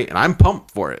figure, right? And I'm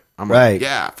pumped for it. I'm right. Like,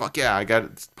 yeah, fuck yeah. I got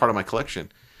it. It's part of my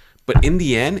collection. But in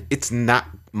the end, it's not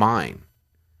mine.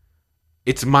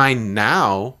 It's mine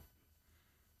now.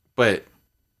 But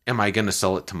am I going to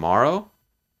sell it tomorrow?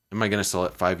 Am I going to sell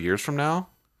it 5 years from now?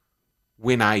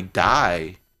 When I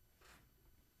die,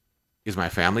 is my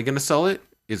family going to sell it?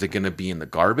 Is it going to be in the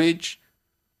garbage?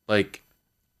 Like,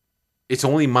 it's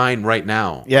only mine right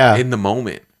now. Yeah. In the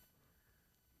moment.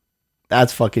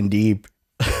 That's fucking deep.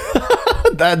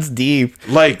 That's deep.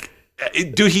 Like,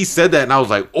 dude, he said that and I was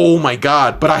like, oh my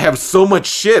God, but I have so much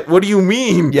shit. What do you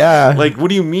mean? Yeah. Like, what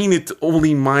do you mean it's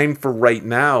only mine for right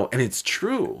now? And it's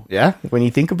true. Yeah. When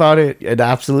you think about it, it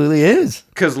absolutely is.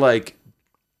 Because, like,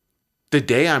 the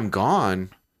day I'm gone,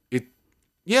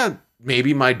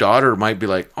 maybe my daughter might be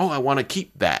like, oh, I want to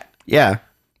keep that. Yeah.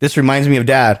 This reminds me of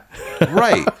Dad.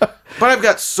 Right. But I've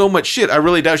got so much shit. I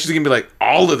really doubt she's going to be like,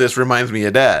 all of this reminds me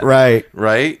of Dad. Right.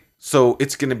 Right? So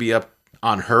it's going to be up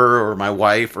on her or my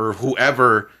wife or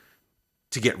whoever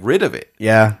to get rid of it.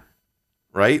 Yeah.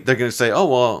 Right? They're going to say, oh,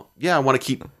 well, yeah, I want to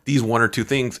keep these one or two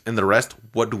things. And the rest,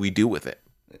 what do we do with it?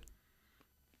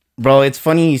 Bro, it's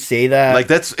funny you say that.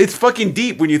 Like, it's fucking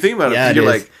deep when you think about it. Yeah, You're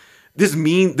like,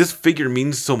 this figure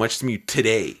means so much to me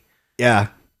today. Yeah.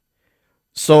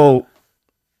 So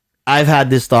I've had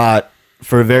this thought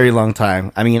for a very long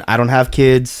time. I mean, I don't have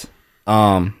kids.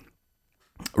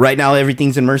 Right now,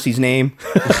 everything's in Mercy's name.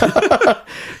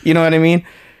 You know what I mean?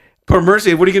 Poor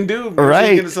Mercy, what are you going to do? Mercy's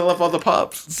right. going to sell off all the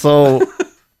pops. So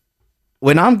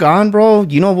when I'm gone, bro,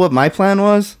 you know what my plan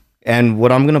was? And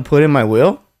what I'm going to put in my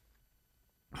will?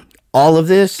 All of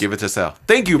this. Give it to Sal.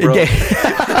 Thank you, bro.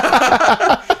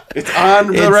 It's on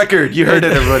the record. You heard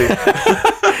it, everybody.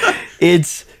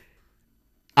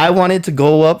 I want it to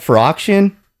go up for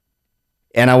auction,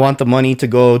 and I want the money to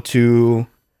go to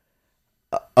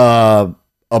a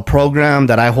program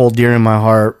that I hold dear in my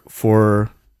heart for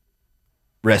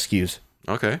rescues.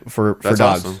 Okay. For That's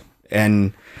dogs.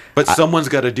 Awesome. But someone's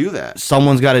got to do that.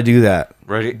 Someone's got to do that.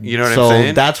 Right? You know what I'm saying?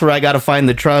 So that's where I got to find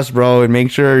the trust, bro, and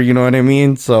make sure, you know what I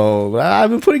mean? So I've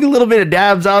been putting a little bit of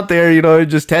dabs out there,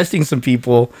 just testing some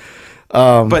people.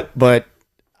 But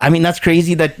I mean, that's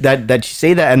crazy that you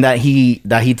say that and that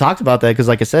he talked about that. Because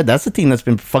like I said, that's the thing that's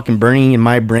been fucking burning in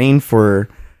my brain for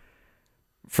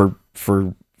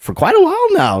quite a while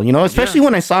now, especially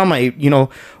when I saw my,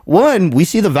 one, we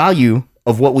see the value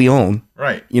of what we own.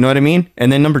 Right. You know what I mean?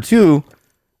 And then number two,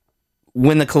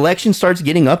 when the collection starts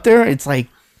getting up there, it's like,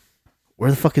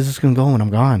 where the fuck is this going to go when I'm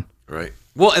gone? Right.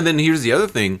 Well, and then here's the other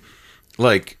thing.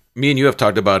 Like, me and you have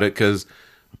talked about it because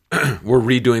we're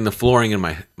redoing the flooring in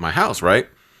my house, right?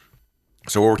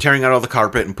 So we're tearing out all the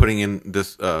carpet and putting in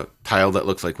this tile that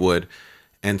looks like wood.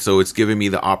 And so it's giving me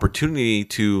the opportunity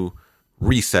to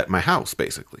reset my house,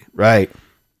 basically. Right.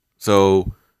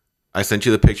 So I sent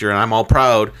you the picture, and I'm all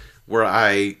proud where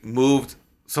I moved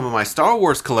some of my Star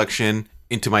Wars collection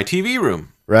into my TV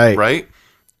room. Right. Right?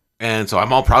 And so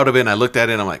I'm all proud of it, and I looked at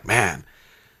it, and I'm like, man,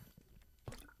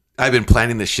 I've been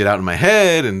planning this shit out in my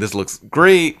head, and this looks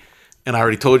great. And I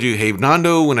already told you, hey,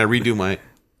 Nando, when I redo my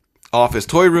office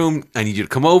toy room. I need you to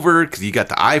come over because you got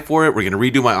the eye for it. We're going to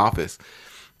redo my office.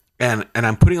 And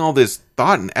I'm putting all this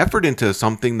thought and effort into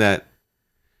something that,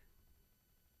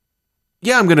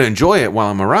 yeah, I'm going to enjoy it while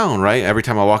I'm around, right? Every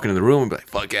time I walk into the room, I'm like,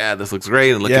 fuck yeah, this looks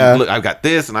great. And look, I've got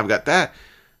this and I've got that.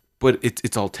 But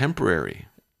it's all temporary.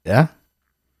 Yeah.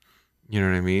 You know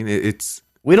what I mean?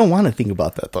 We don't want to think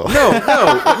about that though.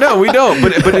 No, we don't.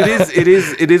 But it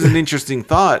is an interesting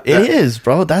thought. It is,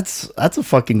 bro. That's a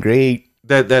fucking great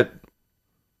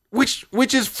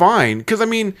which is fine because I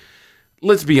mean,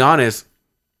 let's be honest.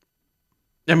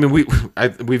 I mean,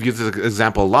 we've used this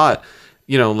example a lot.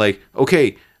 You know, like,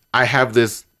 okay, I have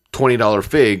this $20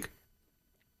 fig,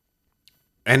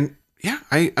 and yeah,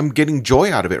 I'm getting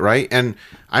joy out of it, right? And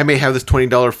I may have this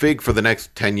 $20 fig for the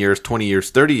next 10 years, 20 years,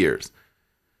 30 years.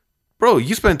 Bro,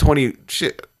 you spend 20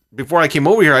 shit. Before I came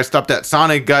over here, I stopped at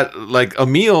Sonic, got like a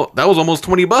meal. That was almost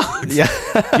 $20. Yeah.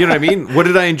 You know what I mean? What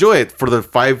did I enjoy it? For the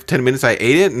 5-10 minutes I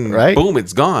ate it, and boom,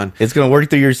 it's gone. It's going to work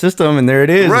through your system, and there it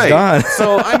is. Right. It's gone.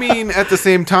 So, I mean, at the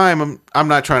same time, I'm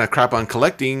not trying to crap on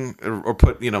collecting or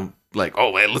put, you know, like,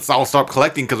 oh, wait, let's all stop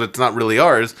collecting because it's not really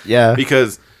ours. Yeah.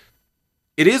 Because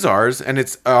it is ours, and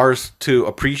it's ours to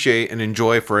appreciate and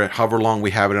enjoy for however long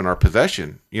we have it in our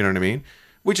possession. You know what I mean?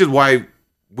 Which is why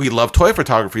we love toy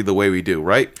photography the way we do,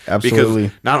 right? Absolutely.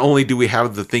 Because not only do we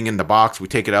have the thing in the box, we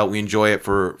take it out, we enjoy it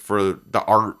for the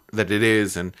art that it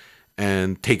is,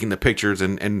 and taking the pictures,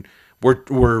 and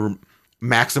we're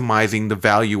maximizing the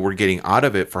value we're getting out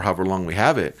of it for however long we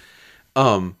have it.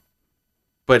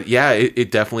 But yeah, it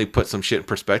definitely put some shit in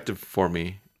perspective for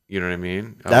me. You know what I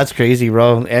mean? That's crazy,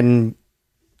 bro. And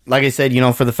like I said, you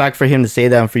know, for him to say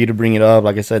that and for you to bring it up,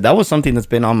 like I said, that was something that's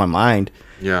been on my mind.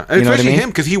 Yeah, and especially him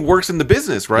because he works in the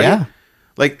business, right? Yeah.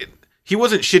 Like, he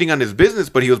wasn't shitting on his business,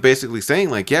 but he was basically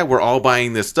saying, like, yeah, we're all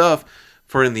buying this stuff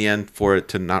for in the end for it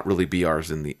to not really be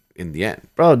ours in the end.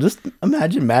 Bro, just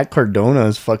imagine Matt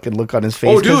Cardona's fucking look on his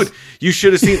face. Oh, dude, you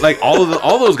should have seen, like, all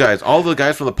the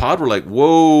guys from the pod were like,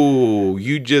 whoa,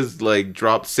 you just like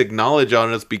dropped sick knowledge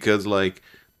on us because like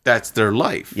that's their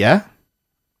life. Yeah.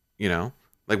 You know,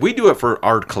 like we do it for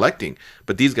art collecting,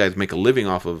 but these guys make a living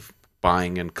off of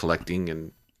buying and collecting,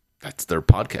 and that's their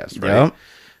podcast, right? Yep.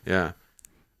 Yeah.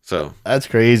 So that's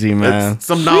crazy, man. That's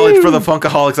some knowledge for the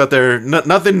Funkaholics out there.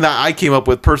 Nothing that I came up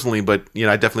with personally, but you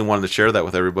know, I definitely wanted to share that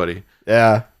with everybody.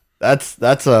 Yeah, that's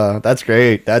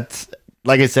great. That's,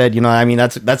 like I said, you know, I mean,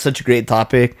 that's such a great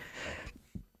topic.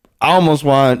 I almost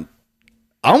want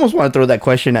to throw that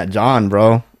question at John,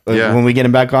 bro. Yeah. When we get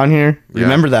him back on here,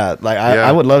 remember that. Like,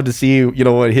 I would love to see, you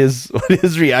know, what his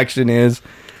reaction is.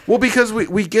 Well, because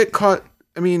we get caught.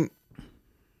 I mean,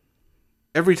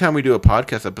 every time we do a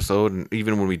podcast episode, and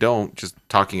even when we don't, just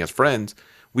talking as friends,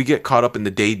 we get caught up in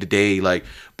the day-to-day, like,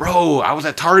 bro, I was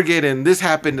at Target and this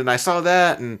happened and I saw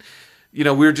that, and you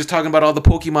know, we were just talking about all the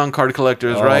Pokemon card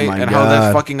collectors, right? And how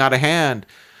that's fucking out of hand.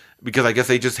 Because I guess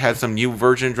they just had some new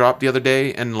version drop the other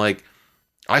day, and like,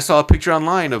 I saw a picture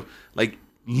online of like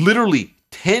literally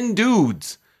 10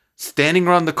 dudes standing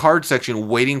around the card section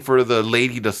waiting for the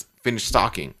lady to finish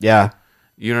stocking. Yeah.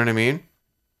 You know what I mean?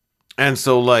 And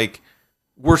so like,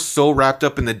 we're so wrapped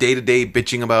up in the day-to-day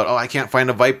bitching about, oh, I can't find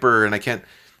a Viper and I can't.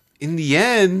 In the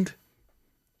end,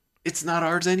 it's not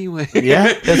ours anyway.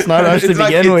 Yeah, it's not ours to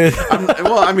begin with.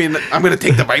 Well, I mean, I'm going to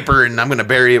take the Viper and I'm going to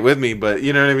bury it with me, but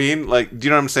you know what I mean? Like, do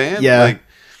you know what I'm saying? Yeah. Like,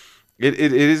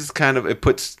 it is kind of, it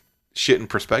puts shit in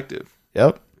perspective.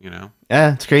 Yep. You know?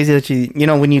 Yeah, it's crazy that you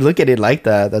know, when you look at it like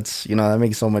that, that's, you know, that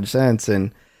makes so much sense.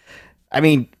 And I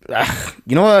mean,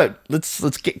 you know what? Let's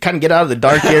kind of get out of the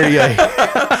dark area.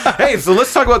 Hey, so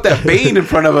let's talk about that Bane in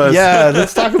front of us. Yeah,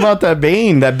 let's talk about that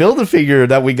Bane, that Build-A-Figure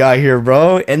that we got here,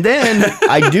 bro. And then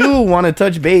I do want to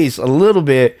touch base a little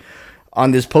bit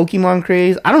on this Pokemon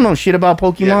craze. I don't know shit about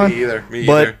Pokemon. Yeah, me either.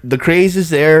 But the craze is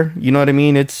there. You know what I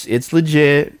mean? It's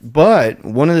legit. But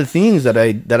one of the things that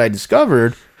I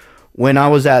discovered when I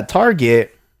was at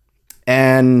Target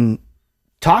and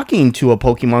talking to a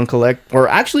Pokemon collect, or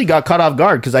actually got caught off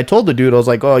guard because I told the dude, I was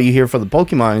like, oh, you here for the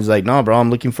Pokemon? He's like, no, bro, I'm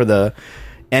looking for the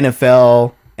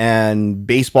NFL and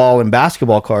baseball and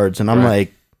basketball cards. And I'm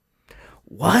like,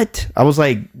 what? I was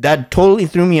like, that totally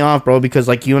threw me off, bro, because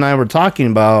like you and I were talking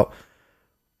about,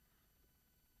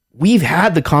 we've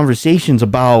had the conversations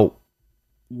about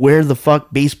where the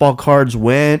fuck baseball cards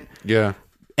went. Yeah.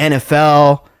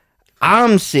 NFL.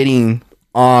 I'm sitting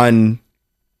on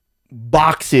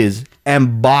boxes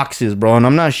and boxes, bro, and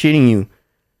I'm not shitting you.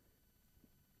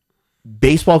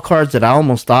 Baseball cards that I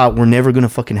almost thought were never gonna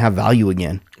fucking have value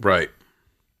again. Right.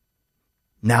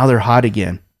 Now they're hot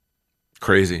again.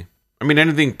 Crazy. I mean,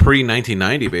 anything pre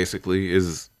 1990 basically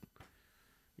is.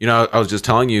 You know, I was just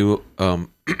telling you,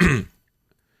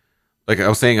 like I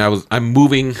was saying, I'm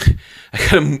moving. I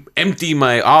gotta empty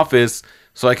my office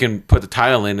so I can put the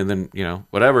tile in, and then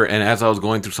whatever. And as I was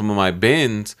going through some of my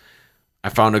bins, I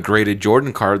found a graded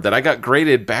Jordan card that I got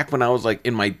graded back when I was like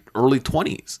in my early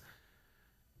 20s.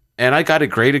 And I got it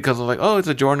graded because I was like, oh, it's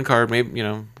a Jordan card. Maybe,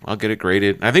 I'll get it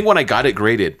graded. And I think when I got it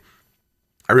graded,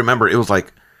 I remember it was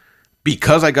like,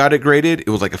 because I got it graded, it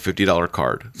was like a $50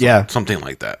 card. Something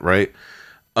like that, right?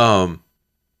 And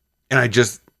I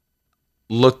just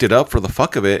looked it up for the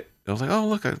fuck of it. I was like, oh,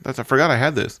 look, I forgot I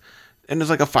had this. And it's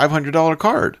like a $500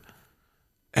 card.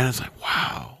 And it's like,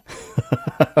 wow.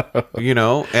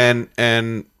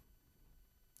 And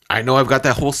I know I've got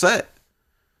that whole set.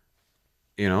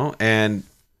 And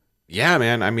yeah,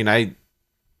 man, I mean,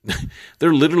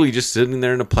 they're literally just sitting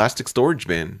there in a plastic storage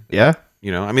bin. Yeah.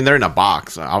 I mean, they're in a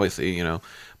box, obviously,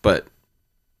 but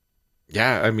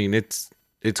yeah, I mean, it's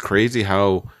crazy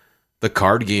how the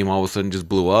card game all of a sudden just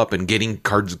blew up, and getting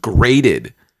cards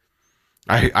graded.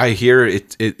 I hear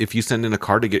if you send in a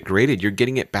card to get graded, you're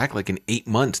getting it back like in 8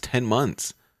 months, 10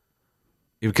 months.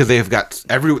 Because they've got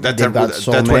that's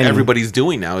what everybody's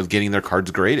doing now, is getting their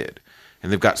cards graded.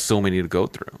 And they've got so many to go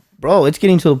through. Bro, it's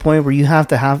getting to the point where you have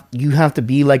to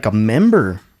be like a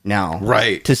member now,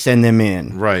 right, to send them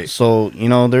in, right? So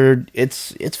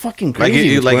it's fucking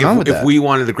crazy. If we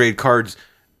wanted to grade cards,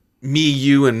 me,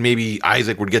 you, and maybe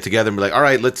Isaac would get together and be like, all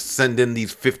right, let's send in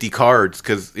these 50 cards,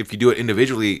 because if you do it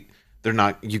individually, they're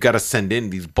not. You got to send in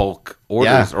these bulk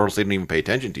orders, or else they don't even pay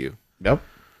attention to you. Yep.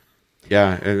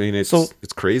 Yeah, I mean, it's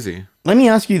crazy. Let me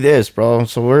ask you this, bro.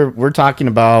 So we're talking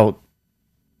about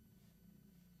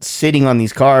sitting on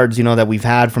these cards, that we've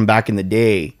had from back in the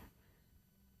day.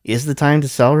 Is the time to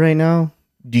sell right now?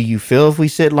 Do you feel if we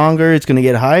sit longer, it's going to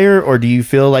get higher, or do you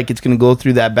feel like it's going to go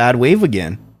through that bad wave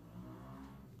again?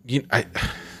 I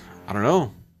don't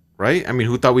know, right? I mean,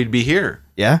 who thought we'd be here?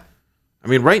 Yeah. I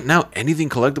mean, right now, anything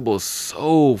collectible is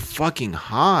so fucking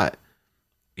hot.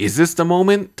 Is this the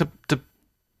moment to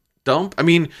dump? I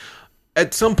mean,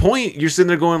 at some point, you're sitting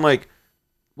there going like,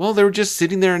 well, they were just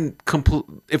sitting there and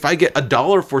if I get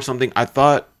 $1 for something I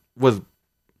thought was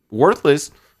worthless,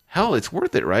 hell, it's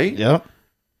worth it, right? Yeah.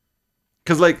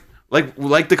 Because like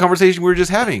the conversation we were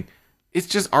just having, it's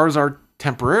just ours are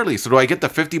temporarily. So do I get the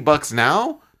 $50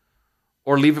 now,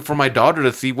 or leave it for my daughter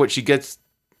to see what she gets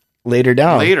later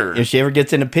if she ever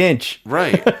gets in a pinch?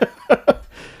 Right.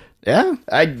 Yeah,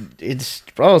 it's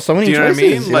bro, so many choices. Do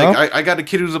you know what I mean? Like, I got a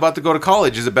kid who's about to go to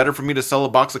college. Is it better for me to sell a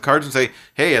box of cards and say,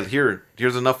 hey,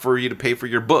 here's enough for you to pay for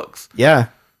your books? Yeah.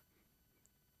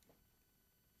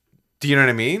 Do you know what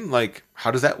I mean? Like,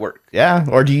 how does that work? Yeah.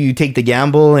 Or do you take the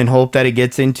gamble and hope that it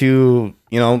gets into,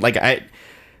 like I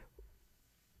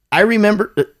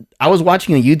remember I was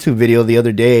watching a YouTube video the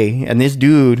other day, and this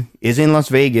dude is in Las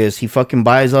Vegas. He fucking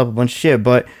buys up a bunch of shit,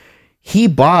 but he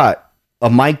bought a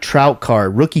Mike Trout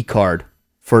card, rookie card,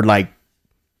 for like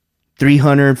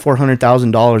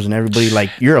 $300,000-$400,000, and everybody like,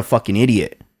 you're a fucking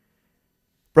idiot,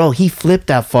 bro. He flipped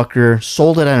that fucker,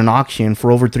 sold it at an auction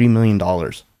for over $3 million.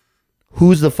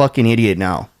 Who's the fucking idiot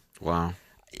now? Wow.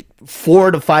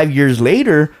 4 to 5 years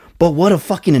later, but what a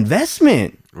fucking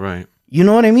investment, right? You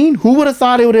know what I mean? Who would have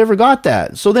thought it would ever got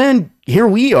that? So then here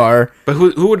we are. But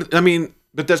who would? I mean.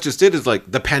 But that's just it. Is like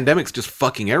the pandemic's just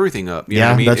fucking everything up. You know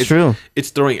what I mean? That's true. It's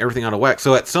throwing everything out of whack.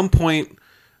 So at some point,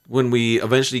 when we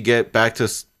eventually get back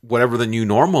to whatever the new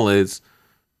normal is,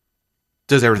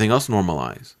 does everything else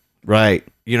normalize? Right.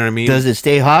 You know what I mean? Does it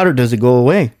stay hot or does it go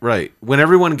away? Right. When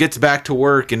everyone gets back to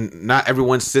work and not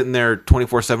everyone's sitting there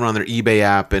 24/7 on their eBay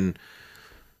app, and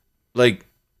like,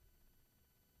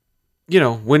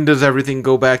 when does everything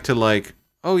go back to like,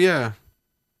 oh yeah,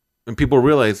 and people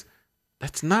realize,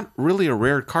 that's not really a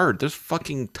rare card. There's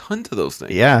fucking tons of those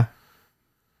things. Yeah.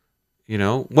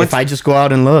 If I just go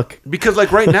out and look. Because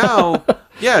like right now,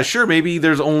 yeah, sure, maybe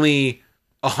there's only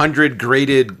 100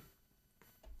 graded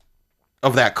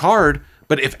of that card.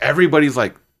 But if everybody's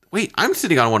like, wait, I'm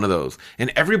sitting on one of those,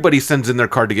 and everybody sends in their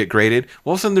card to get graded,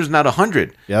 well, all of a sudden there's not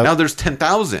 100. Yep. Now there's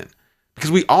 10,000. Because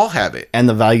we all have it. And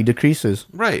the value decreases.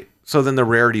 Right. So then the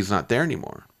rarity's not there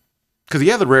anymore.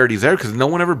 Because, the rarity's there because no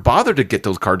one ever bothered to get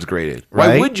those cards graded. Why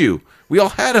right? would you? We all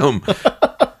had them.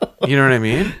 You know what I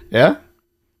mean? Yeah.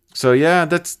 So, yeah,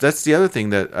 that's the other thing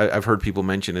that I've heard people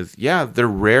mention is, yeah, they're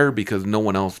rare because no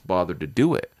one else bothered to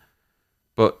do it.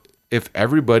 But if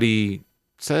everybody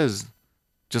says,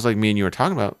 just like me and you were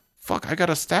talking about, fuck, I got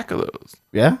a stack of those.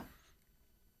 Yeah.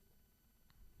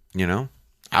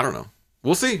 I don't know.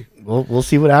 We'll see. We'll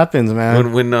see what happens,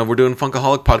 man. When we're doing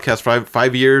Funkaholic podcast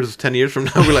 5 years, 10 years from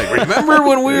now, we're like, remember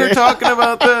when we were talking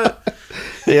about that?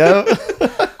 Yeah.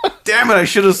 Damn it, I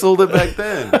should have sold it back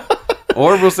then.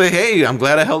 Or we'll say, hey, I'm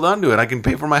glad I held on to it. I can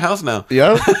pay for my house now.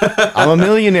 Yep. I'm a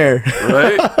millionaire.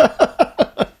 Right?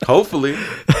 Hopefully.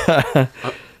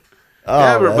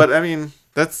 But I mean,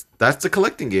 that's the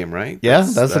collecting game, right? Yeah,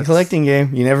 that's the collecting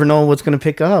game. You never know what's going to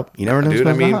pick up. You never know what's dude,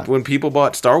 I mean, not. when people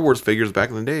bought Star Wars figures back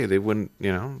in the day, they wouldn't,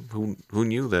 who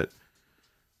knew that,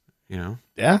 Yeah.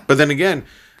 But then again,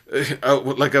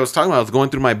 like I was talking about, I was going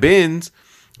through my bins.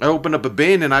 I opened up a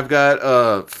bin and I've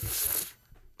got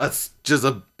just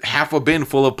a half a bin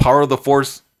full of Power of the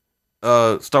Force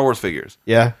Star Wars figures.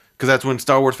 Yeah. Because that's when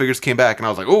Star Wars figures came back, and I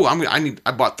was like, "Oh,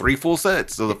 I bought 3 full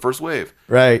sets of the first wave."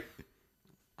 Right.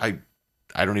 I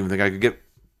don't even think I could get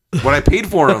what I paid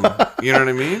for them. You know what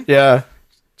I mean? Yeah.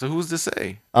 So who's to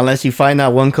say? Unless you find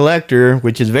that one collector,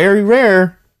 which is very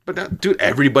rare. But dude,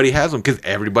 everybody has them because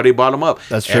everybody bought them up.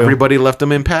 That's true. Everybody left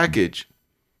them in package.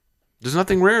 There's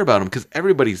nothing rare about them because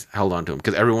everybody's held on to them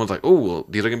because everyone's like, "Oh, well,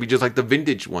 these are gonna be just like the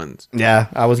vintage ones." Yeah,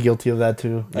 I was guilty of that too.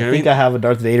 You know I what I think mean? I have a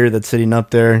Darth Vader that's sitting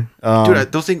up there.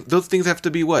 Dude, those things have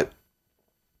to be what,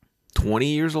 20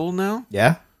 years old now?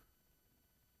 Yeah.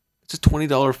 It's a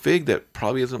 $20 fig that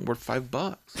probably isn't worth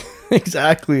 $5.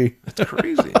 Exactly. That's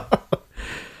crazy.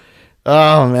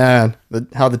 Oh man,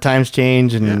 how the times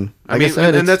change, and Yeah. like I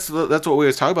said, and that's what we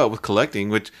always talk about with collecting.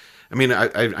 Which, I mean,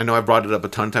 I know I brought it up a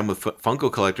ton of time with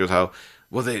Funko collectors. How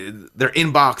they're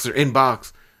in box, they're in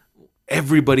box.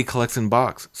 Everybody collects in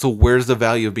box. So where's the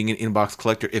value of being an in-box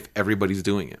collector if everybody's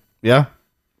doing it? Yeah.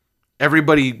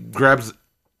 Everybody grabs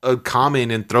a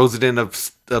common and throws it in a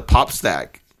pop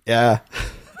stack. Yeah.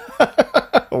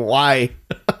 Why?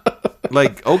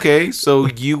 Like, okay, so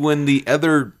you and the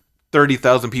other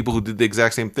 30,000 people who did the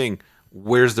exact same thing,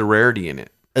 where's the rarity in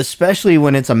it? Especially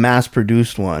when it's a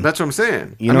mass-produced one. That's what I'm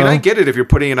saying. You I mean, know? I get it if you're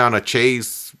putting it on a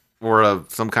chase or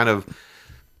some kind of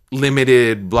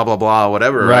limited blah, blah, blah,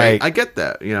 whatever. Right. I get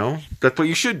that. That's what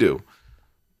you should do.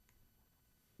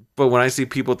 But when I see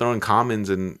people throwing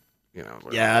commons and,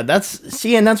 Yeah, and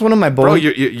that's one of my bro,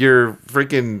 your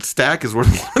freaking stack is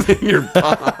worth more than your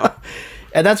pop.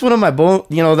 And that's one of my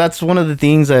that's one of the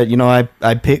things that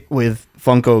I pick with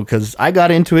Funko, because I got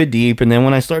into it deep, and then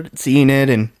when I started seeing it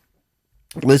and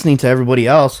listening to everybody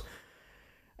else,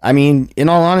 I mean, in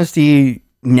all honesty,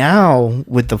 now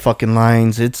with the fucking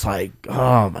lines, it's like,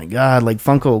 oh my god, like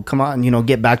Funko, come on,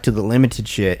 get back to the limited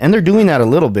shit, and they're doing that a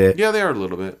little bit. Yeah, they are a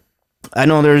little bit. I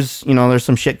know there's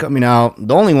some shit coming out.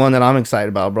 The only one that I'm excited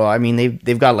about, bro, I mean,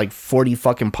 they've got like 40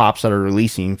 fucking pops that are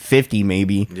releasing, 50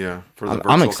 maybe. Yeah,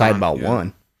 I'm excited about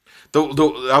one.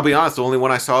 Though I'll be honest, the only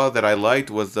one I saw that I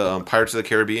liked was the Pirates of the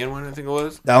Caribbean one. I think it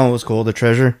was. That one was cool. The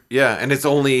treasure. Yeah, and it's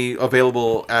only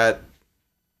available at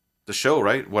the show,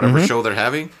 right? Whatever show they're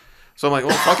having. So I'm like,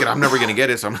 well, fuck it, I'm never gonna get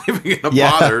it, so I'm not even gonna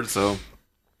bother. So,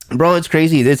 bro, it's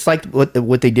crazy. It's like what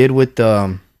they did with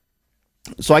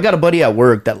So I got a buddy at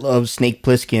work that loves Snake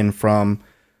Plissken from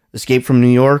Escape from New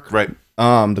York. Right.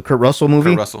 The Kurt Russell movie.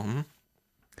 Kurt Russell. Mm-hmm.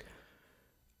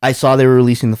 I saw they were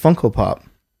releasing the Funko Pop.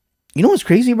 You know what's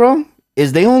crazy, bro?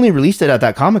 Is they only released it at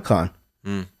that Comic-Con.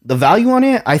 Mm. The value on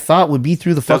it, I thought, would be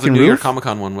through the fucking roof. That was a New York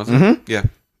Comic-Con one, wasn't it? Yeah.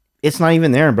 It's not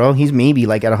even there, bro. He's maybe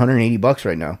like at $180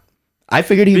 right now. I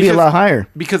figured he'd be a lot higher.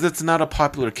 Because it's not a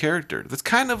popular character. That's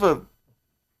kind of a...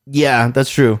 Yeah,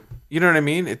 that's true. You know what I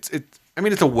mean? It's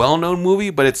a well-known movie,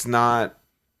 but it's not...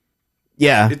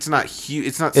 Yeah. It's not huge.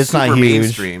 It's not super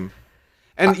mainstream.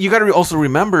 And you got to also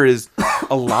remember is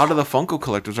a lot of the Funko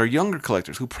collectors are younger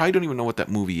collectors who probably don't even know what that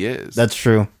movie is. That's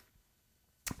true.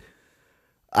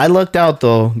 I lucked out,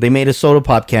 though. They made a soda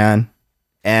pop can,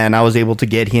 and I was able to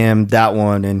get him that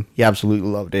one, and he absolutely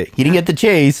loved it. He didn't get the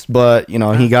chase, but,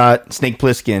 he got Snake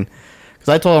Plissken. Because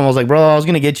I told him, I was like, bro, I was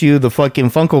going to get you the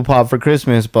fucking Funko Pop for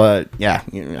Christmas, but, yeah,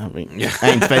 I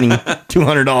ain't spending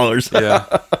 $200.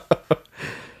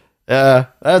 Yeah.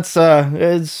 That's,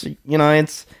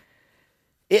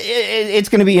 it's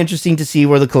going to be interesting to see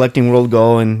where the collecting world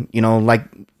go, and, like,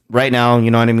 right now,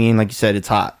 you know what I mean? Like you said, it's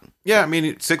hot. Yeah, I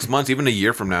mean, 6 months, even a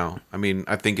year from now, I mean,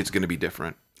 I think it's going to be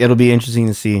different. It'll be interesting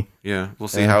to see. Yeah, we'll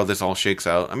see how this all shakes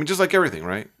out. I mean, just like everything,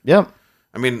 right? Yep.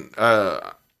 I mean,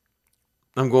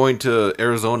 I'm going to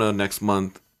Arizona next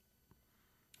month.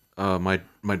 My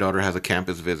daughter has a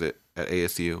campus visit at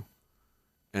ASU.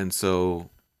 And so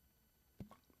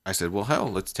I said, well,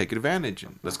 hell, let's take advantage.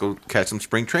 Let's go catch some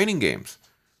spring training games,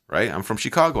 right? I'm from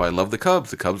Chicago. I love the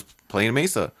Cubs. The Cubs play in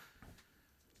Mesa.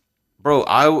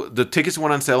 Bro, the tickets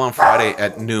went on sale on Friday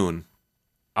at noon.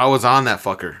 I was on that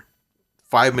fucker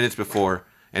 5 minutes before,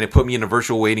 and it put me in a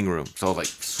virtual waiting room. So I was like,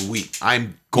 sweet.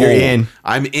 I'm gold. You're in.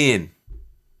 I'm in.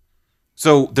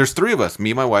 So there's 3 of us,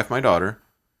 me, my wife, my daughter.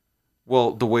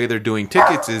 Well, the way they're doing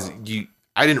tickets is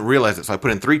I didn't realize it. So I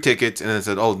put in 3 tickets, and it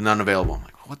said, oh, none available. I'm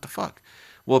like, what the fuck?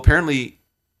 Well, apparently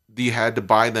you had to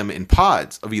buy them in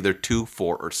pods of either 2,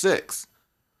 4, or 6.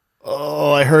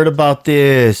 Oh, I heard about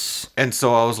this. And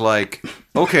so I was like,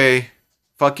 okay,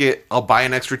 fuck it. I'll buy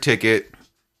an extra ticket.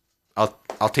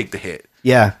 I'll take the hit.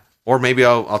 Yeah. Or maybe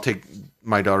I'll take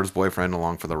my daughter's boyfriend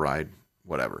along for the ride.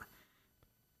 Whatever.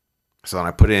 So then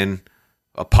I put in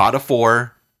a pot of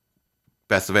 4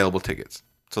 best available tickets.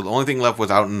 So the only thing left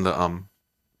was out in the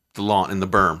lawn, in the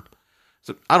berm.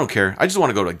 So I don't care. I just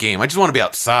want to go to a game. I just want to be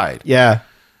outside. Yeah.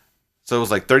 So it was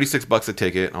like $36 a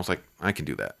ticket. And I was like, I can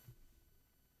do that.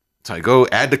 So I go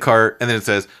add to cart, and then it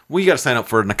says, well, you got to sign up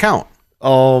for an account.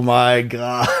 Oh my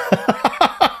God.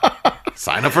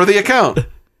 Sign up for the account.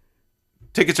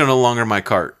 Tickets are no longer in my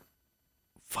cart.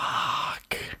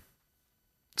 Fuck.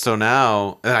 So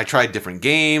now, and I tried different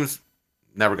games.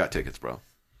 Never got tickets, bro.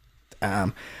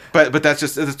 But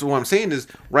that's what I'm saying is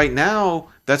right now,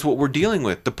 that's what we're dealing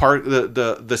with.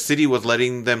 The city was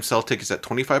letting them sell tickets at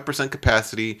 25%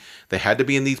 capacity. They had to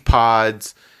be in these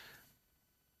pods.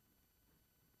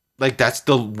 Like, that's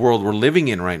the world we're living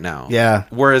in right now. Yeah.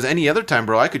 Whereas any other time,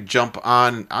 bro, I could jump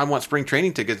on, I want spring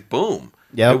training tickets, boom.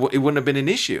 Yeah. It wouldn't have been an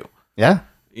issue. Yeah.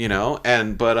 You know?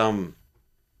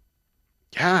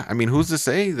 Yeah, I mean, who's to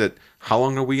say that, how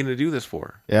long are we going to do this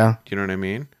for? Yeah. Do you know what I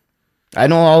mean? I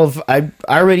know I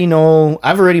already know,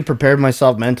 I've already prepared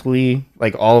myself mentally,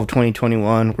 like all of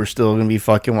 2021. We're still going to be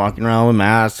fucking walking around with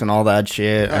masks and all that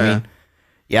shit. I mean,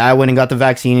 yeah, I went and got the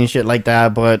vaccine and shit like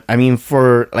that. But I mean,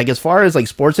 for like, as far as like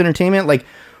sports entertainment, like,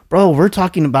 bro, we're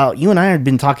talking about, you and I have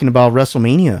been talking about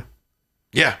WrestleMania.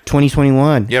 Yeah.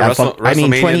 2021. Yeah, I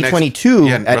mean, 2022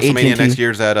 at WrestleMania next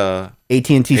year's at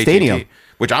AT&T Stadium.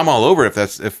 Which I'm all over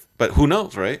but who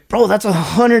knows, right? Bro, that's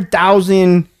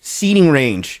 100,000 seating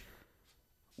range.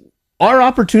 Our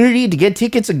opportunity to get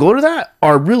tickets and go to that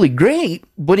are really great,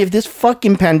 but if this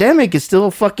fucking pandemic is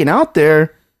still fucking out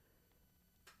there,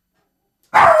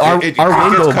 our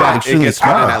window will be extremely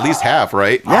small. At least half,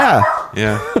 right? Yeah.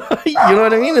 Yeah. You know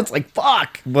what I mean? It's like,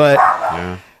 fuck. But,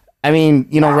 Yeah. I mean,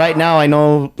 you know, right now I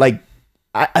know, like,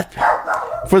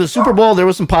 for the Super Bowl, there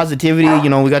was some positivity. You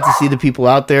know, we got to see the people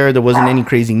out there. There wasn't any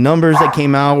crazy numbers that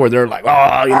came out where they're like,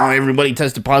 oh, you know, everybody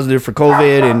tested positive for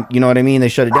COVID, and you know what I mean? They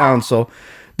shut it down. So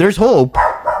there's hope,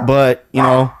 but you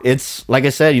know, it's like I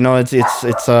said, you know, it's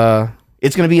going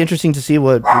to be interesting to see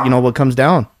what comes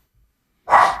down.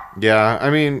 Yeah, I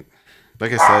mean,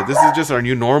 like I said, this is just our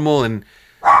new normal, and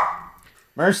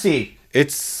Mercy.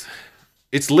 It's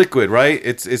liquid, right?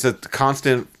 It's a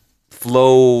constant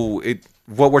flow.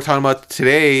 What we're talking about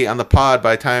today on the pod,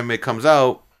 by the time it comes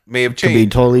out, may have changed. Could be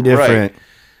totally different. Right.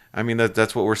 I mean,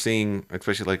 that's what we're seeing,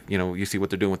 especially like, you know, you see what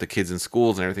they're doing with the kids in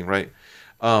schools and everything, right?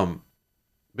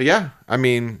 But yeah, I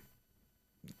mean,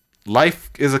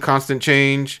 life is a constant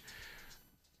change,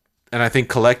 and I think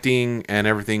collecting and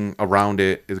everything around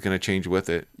it is going to change with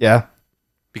it. Yeah.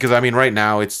 Because I mean, right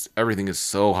now everything is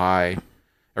so high,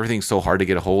 everything's so hard to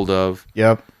get a hold of.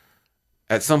 Yep.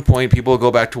 At some point, people will go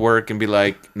back to work and be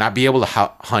like, not be able to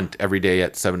hunt every day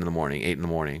at 7 a.m, 8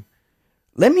 a.m.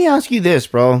 Let me ask you this,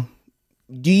 bro.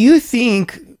 Do you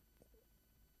think,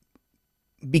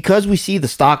 because we see the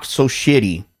stock so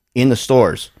shitty in the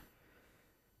stores,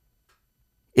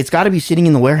 it's got to be sitting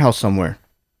in the warehouse somewhere?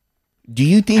 Do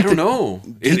you think? I don't know.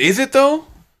 Is it though?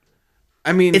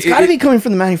 I mean, it's got to be coming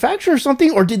from the manufacturer or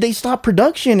something, or did they stop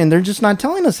production and they're just not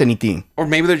telling us anything? Or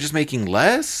maybe they're just making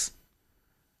less.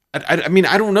 I mean,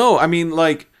 I don't know. I mean,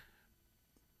 like,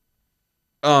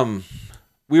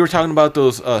 we were talking about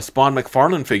those Spawn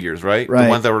McFarlane figures, right? Right. The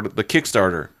ones that were the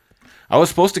Kickstarter. I was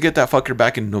supposed to get that fucker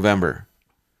back in November.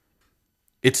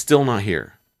 It's still not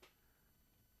here.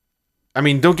 I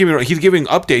mean, don't get me wrong. He's giving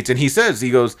updates, and he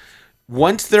goes,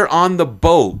 once they're on the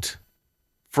boat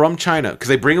from China, because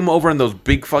they bring them over in those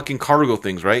big fucking cargo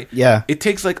things, right? Yeah. It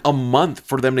takes like a month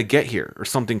for them to get here or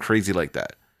something crazy like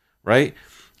that, right?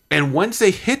 And once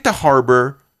they hit the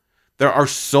harbor, there are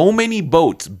so many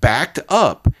boats backed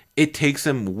up, it takes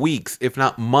them weeks, if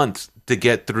not months, to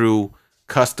get through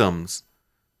customs.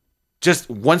 Just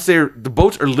once the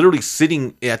boats are literally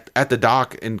sitting at the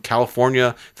dock in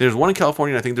California. There's one in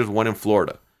California, and I think there's one in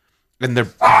Florida. And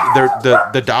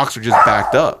the docks are just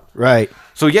backed up. Right.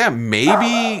 So yeah,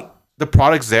 maybe the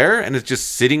product's there and it's just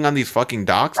sitting on these fucking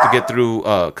docks to get through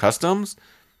customs.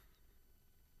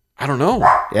 I don't know.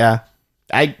 Yeah.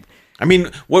 I mean,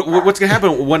 what's gonna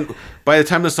happen when by the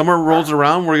time the summer rolls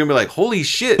around, we're gonna be like, holy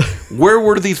shit, where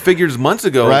were these figures months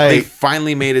ago? Right. They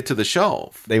finally made it to the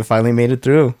shelf. They finally made it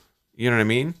through. You know what I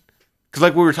mean? Because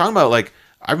like we were talking about, like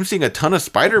I've been seeing a ton of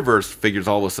Spider-Verse figures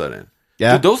all of a sudden.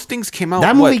 Yeah, dude, those things came out.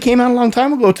 That movie came out a long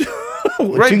time ago too.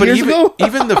 Right, 2 but years ago?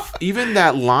 even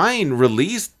that line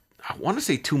released I want to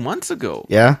say 2 months ago.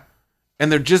 Yeah.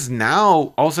 And they're just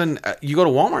now, all of a sudden, you go to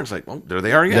Walmart, it's like, well, there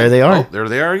they are again. There they are. Oh, there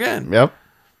they are again. Yep.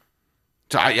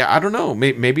 So I don't know.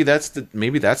 Maybe that's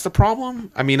the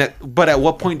problem. I mean, but at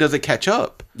what point does it catch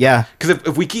up? Yeah. Because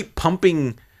if we keep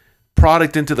pumping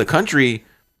product into the country,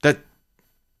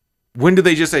 when do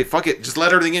they just say, fuck it, just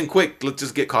let everything in quick, let's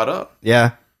just get caught up?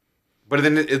 Yeah. But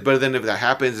then if that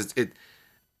happens,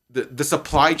 the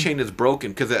supply chain is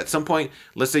broken, because at some point,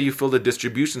 let's say you fill the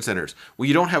distribution centers. Well,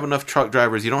 you don't have enough truck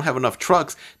drivers, you don't have enough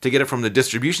trucks to get it from the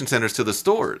distribution centers to the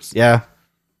stores. Yeah.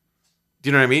 Do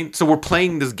you know what I mean? So we're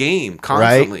playing this game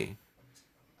constantly. Right.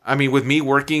 I mean, with me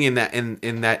working in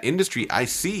that industry, I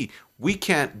see we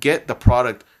can't get the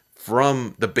product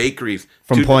from the bakeries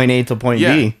from point A to point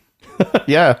B.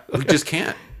 Yeah. We just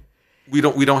can't. We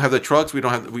don't have the trucks. We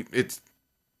don't have it's.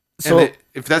 So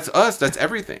if that's us, that's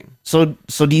everything. So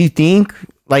do you think,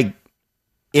 like,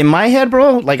 in my head,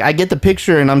 bro, like, I get the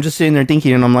picture and I'm just sitting there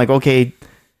thinking, and I'm like, okay,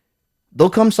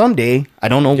 they'll come someday. I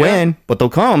don't know when, but they'll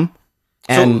come.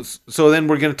 And so then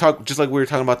we're going to talk, just like we were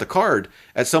talking about the card.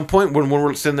 At some point when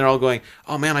we're sitting there all going,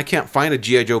 oh man, I can't find a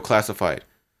G.I. Joe classified.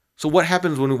 So what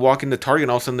happens when we walk into Target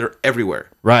and all of a sudden they're everywhere?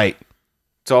 Right.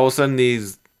 So all of a sudden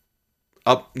these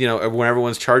when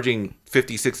everyone's charging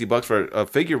 $50-$60 for a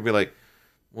figure, we'll be like,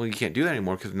 well, you can't do that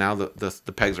anymore because now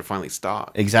the pegs are finally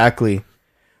stopped. Exactly.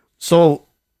 So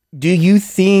do you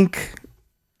think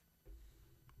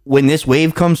when this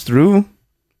wave comes through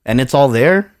and it's all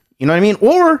there, you know what I mean?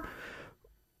 Or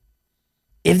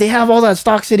if they have all that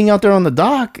stock sitting out there on the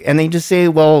dock and they just say,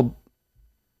 well,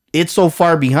 it's so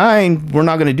far behind, we're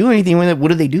not going to do anything with it. What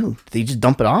do? Do they just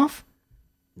dump it off?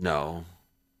 No.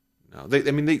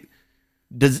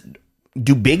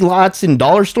 Do big lots in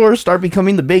dollar stores start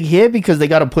becoming the big hit because they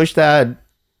got to push that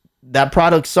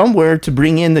product somewhere to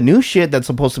bring in the new shit that's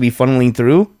supposed to be funneling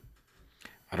through?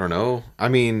 I don't know. I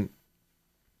mean,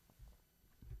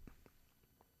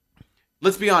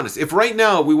 let's be honest. If right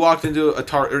now we walked into a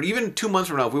Target, or even 2 months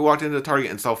from now, if we walked into a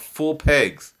Target and saw full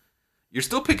pegs, you're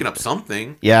still picking up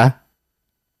something. Yeah.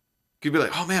 You'd be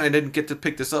like, oh man, I didn't get to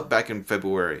pick this up back in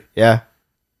February. Yeah.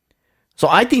 So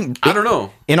I think... I don't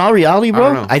know. In all reality,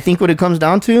 bro, I think what it comes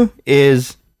down to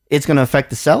is it's going to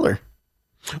affect the seller.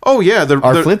 Oh, yeah.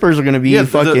 Our flippers are going to be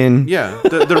fucking...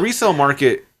 The resale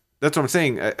market, that's what I'm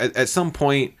saying. At some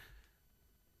point,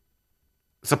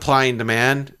 supply and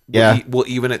demand will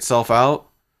even itself out.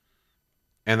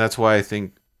 And that's why I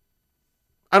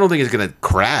don't think it's going to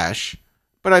crash,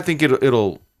 but I think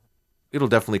it'll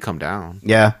definitely come down.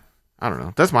 Yeah. I don't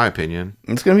know. That's my opinion.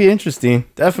 It's going to be interesting.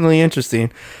 Definitely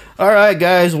interesting. All right,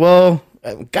 guys. Well,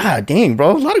 god dang,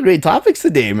 bro. A lot of great topics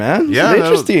today, man. Yeah.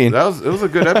 Interesting. It was a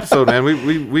good episode, man.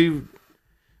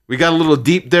 We got a little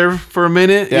deep there for a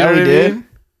minute. Yeah, we did.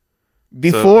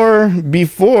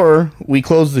 Before we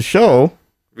close the show,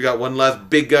 we got one last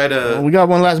big guy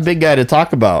to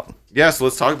talk about. Yeah, so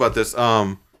let's talk about this.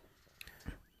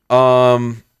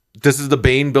 This is the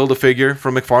Bane Build-A-Figure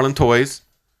from McFarlane Toys.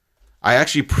 I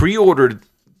actually pre-ordered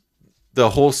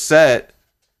the whole set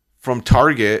from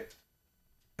Target.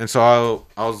 And so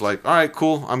I was like, all right,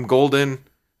 cool. I'm golden.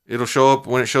 It'll show up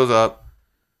when it shows up.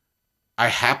 I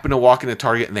happened to walk into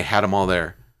Target and they had them all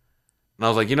there. And I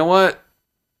was like, you know what?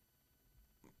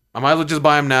 I might as well just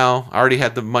buy them now. I already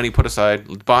had the money put aside.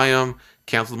 Let's buy them.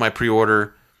 Canceled my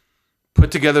pre-order.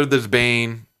 Put together this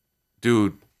Bane.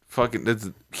 Dude, fucking, that's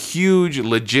a huge,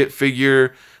 legit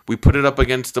figure. We put it up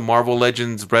against the Marvel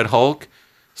Legends Red Hulk.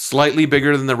 Slightly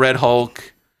bigger than the Red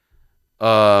Hulk.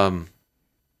 The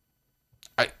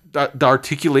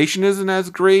articulation isn't as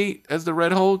great as the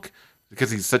Red Hulk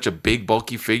because he's such a big,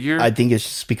 bulky figure. I think it's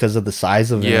just because of the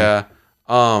size of him. Yeah.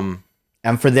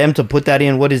 And for them to put that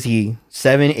in, what is he,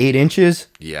 7-8 inches?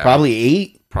 Yeah. Probably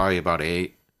 8? Probably about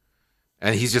 8.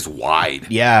 And he's just wide.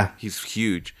 Yeah. He's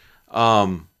huge.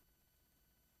 The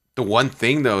one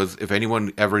thing, though, is if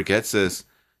anyone ever gets this,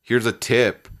 here's a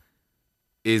tip,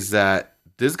 is that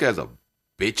this guy's a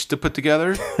bitch to put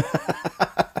together.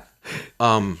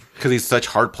 Because he's such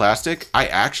hard plastic. I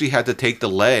actually had to take the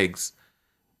legs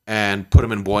and put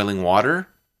them in boiling water.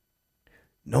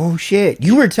 No shit.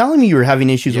 You were telling me you were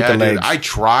having issues with the legs. Dude, I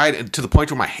tried, and to the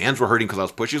point where my hands were hurting because I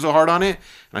was pushing so hard on it.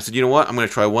 And I said, you know what? I'm going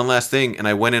to try one last thing. And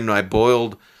I went in and I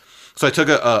boiled. So I took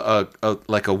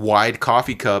a wide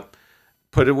coffee cup,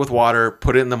 put it with water,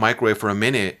 put it in the microwave for a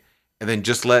minute, and then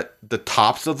just let the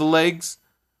tops of the legs,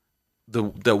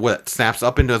 the what snaps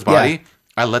up into his body,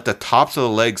 I let the tops of the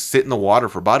legs sit in the water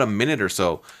for about a minute or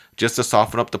so, just to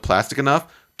soften up the plastic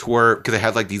enough to where, because it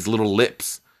has like these little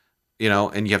lips, you know,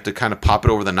 and you have to kind of pop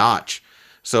it over the notch.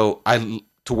 So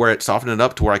to where it softened it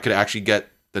up to where I could actually get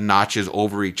the notches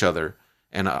over each other.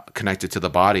 and connect it to the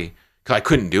body because I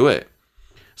couldn't do it.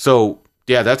 So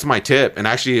yeah, that's my tip. And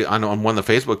actually, on one of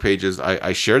the Facebook pages,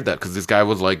 I shared that because this guy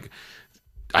was like,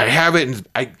 I have it,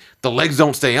 and the legs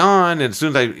don't stay on. And as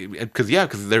soon as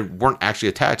because they weren't actually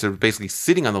attached, they were basically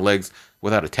sitting on the legs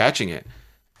without attaching it.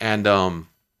 And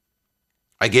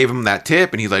I gave him that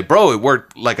tip, and he's like, "Bro, it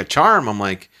worked like a charm." I'm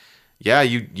like, "Yeah,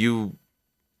 you.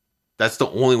 That's the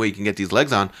only way you can get these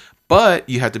legs on, but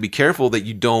you have to be careful that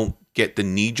you don't get the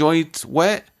knee joints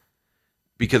wet."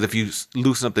 Because if you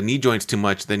loosen up the knee joints too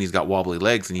much, then he's got wobbly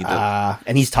legs, and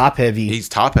he's top heavy. He's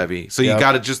top heavy, so you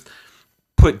got to just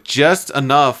put just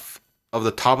enough of the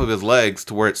top of his legs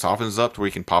to where it softens up to where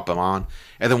you can pop them on,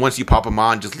 and then once you pop them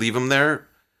on, just leave them there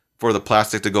for the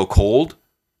plastic to go cold,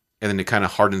 and then it kind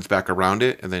of hardens back around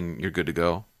it, and then you're good to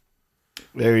go.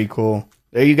 Very cool.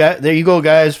 There you go,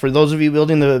 guys. For those of you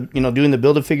doing the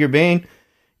Build-A-Figure Bane,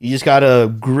 you just got a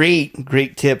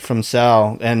great tip from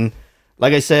Sal. And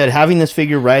like I said, having this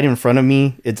figure right in front of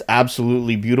me, it's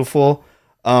absolutely beautiful.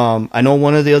 I know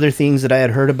one of the other things that I had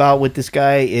heard about with this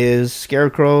guy is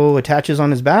Scarecrow attaches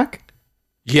on his back.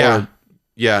 Yeah.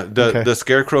 The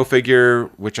Scarecrow figure,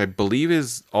 which I believe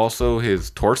is also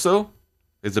his torso,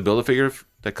 is the Build-A-Figure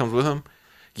that comes with him.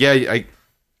 Yeah,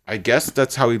 I guess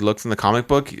that's how he looks in the comic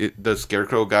book. The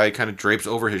Scarecrow guy kind of drapes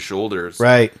over his shoulders.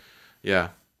 Right. Yeah.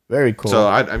 Very cool. So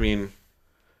I mean,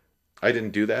 I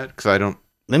didn't do that because I kind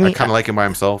of like him by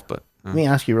himself. But let me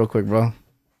ask you real quick, bro.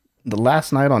 The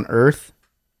Last Night on Earth,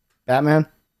 Batman.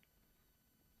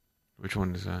 Which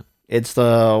one is that? It's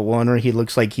the one where he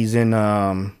looks like he's in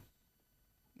I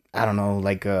don't know,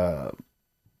 like a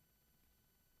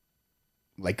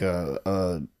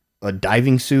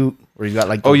diving suit where he's got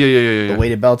like the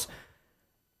weighted belts.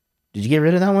 Did you get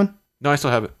rid of that one? No, I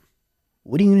still have it.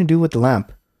 What are you gonna do with the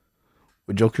lamp?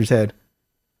 With Joker's head?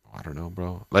 I don't know,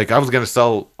 bro. Like, I was gonna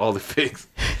sell all the figs.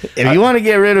 If you want to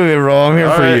get rid of it, bro, I'm here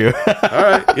for you. All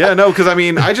right. Yeah, no, because I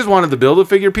mean, I just wanted to build the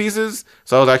figure pieces,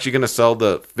 so I was actually gonna sell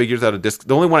the figures at a disc.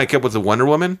 The only one I kept was the Wonder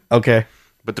Woman. Okay.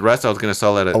 But the rest I was gonna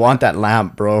sell at I want that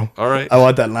lamp, bro. All right. I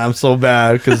want that lamp so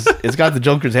bad because it's got the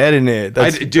Joker's head in it.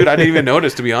 Dude, I didn't even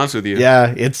notice, to be honest with you.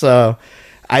 Yeah, it's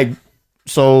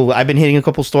So I've been hitting a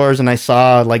couple stores and I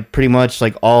saw like pretty much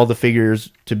like all the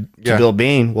figures to build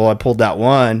Bane. Well, I pulled that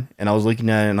one and I was looking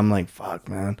at it and I'm like, fuck,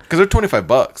 man. Because they're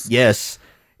 $25. Yes.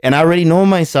 And I already know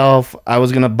myself. I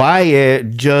was going to buy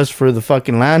it just for the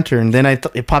fucking lantern. Then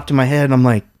it popped in my head and I'm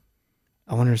like,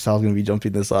 I wonder if Sal's going to be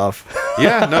jumping this off.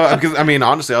 Yeah, no, because I mean,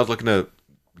 honestly, I was looking to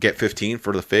get 15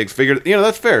 for the figs. Figured,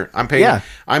 that's fair. I'm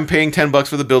paying $10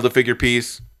 for the Build-A-Figure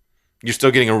piece. You're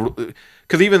still getting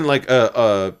because even like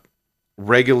a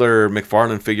regular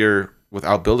McFarlane figure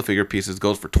without Build-A-Figure pieces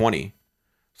goes for 20.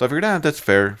 So I figured, that's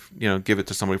fair. Give it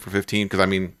to somebody for 15 because I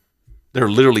mean, they're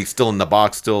literally still in the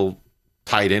box, still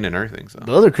tied in and everything. So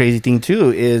the other crazy thing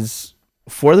too is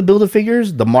for the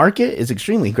Build-A-Figures, the market is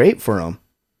extremely great for them.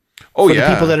 Oh, for the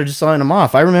people that are just selling them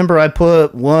off. I remember I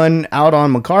put one out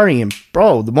on Macari and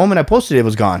bro, the moment I posted it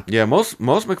was gone. Yeah, most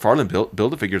McFarlane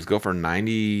Build-A-Figures go for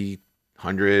 90,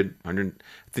 100.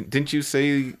 Didn't you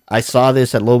say? I saw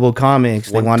this at Lobo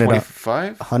Comics. They wanted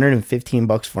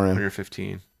 $115 for him.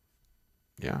 115.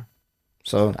 Yeah.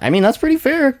 So I mean that's pretty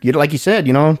fair. Like you said,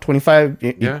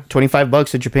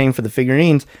 $25 that you're paying for the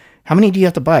figurines. How many do you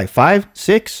have to buy? 5,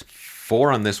 6?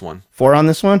 4 on this one. 4 on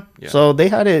this one. Yeah. So they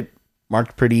had it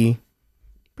marked pretty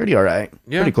all right.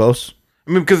 Yeah. Pretty close.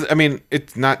 I mean, because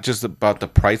it's not just about the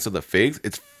price of the figs;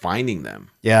 it's finding them.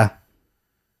 Yeah.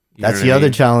 That's the other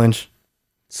challenge.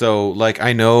 So, like,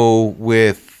 I know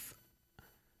with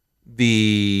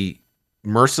the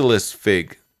Merciless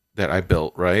fig that I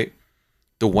built, right?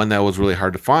 The one that was really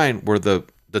hard to find were the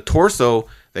torso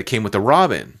that came with the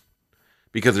Robin.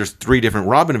 Because there's 3 different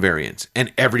Robin variants,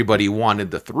 and everybody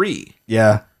wanted the 3.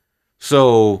 Yeah.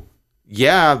 So,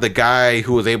 yeah, the guy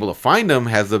who was able to find them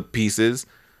has the pieces,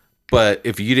 but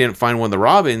if you didn't find one of the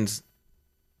Robins,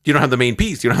 you don't have the main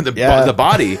piece. You don't have the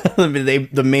body.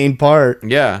 The main part.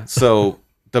 Yeah, so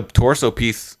the torso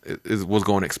piece was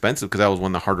going expensive because that was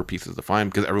one of the harder pieces to find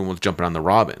because everyone was jumping on the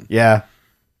Robin. Yeah.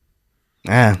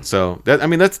 Man. So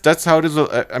that's how it is.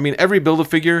 I mean, every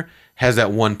Build-A-Figure has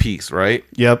that one piece, right?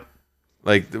 Yep.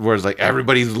 Like whereas like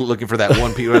everybody's looking for that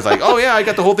one piece. Where it's like, oh yeah, I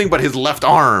got the whole thing, but his left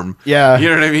arm. Yeah. You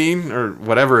know what I mean, or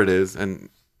whatever it is, and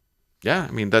yeah,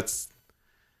 I mean that's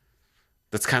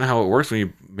kind of how it works when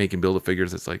you're making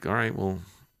Build-A-Figures. It's like, all right, well,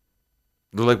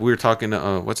 like we were talking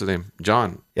to what's his name,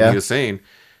 John. Yeah. He was saying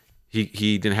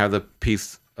he didn't have the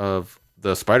piece of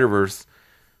the Spider-Verse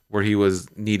where he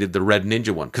needed the Red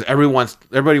Ninja one because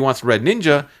everybody wants Red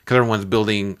Ninja because everyone's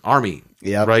building army,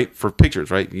 yeah, right, for pictures,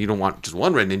 right? You don't want just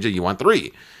one Red Ninja, you want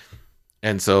 3.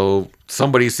 And so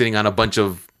somebody's sitting on a bunch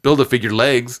of Build-A-Figure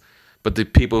legs, but the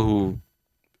people who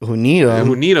need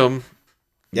them,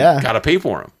 yeah, gotta pay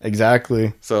for them.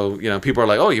 Exactly. So, people are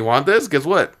like, oh, you want this? Guess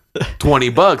what?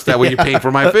 $20. That way you're paying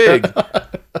for my fig.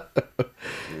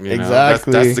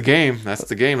 Exactly. That's the game. That's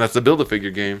the game. That's the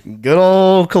Build-A-Figure game. Good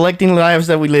old collecting lives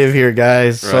that we live here,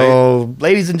 guys. Right. So,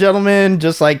 ladies and gentlemen,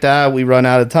 just like that, we run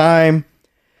out of time.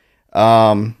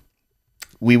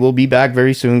 We will be back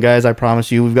very soon, guys. I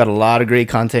promise you. We've got a lot of great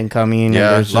content coming.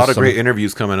 Yeah, a lot of great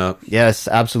interviews coming up. Yes,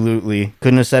 absolutely.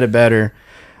 Couldn't have said it better.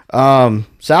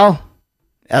 Sal,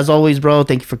 as always, bro,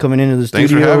 thank you for coming into the studio.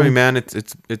 Thanks for having me, man.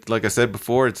 It's like I said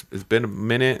before, it's been a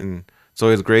minute, and it's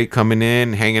always great coming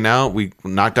in, hanging out. We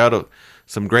knocked out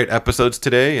some great episodes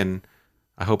today, and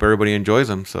I hope everybody enjoys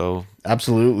them. So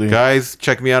absolutely, guys,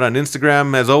 check me out on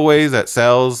Instagram as always at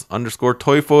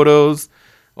Sals_toy photos.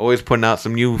 Always putting out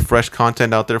some new fresh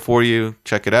content out there for you.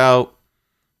 Check it out.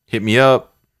 Hit me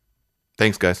up.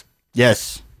 Thanks, guys.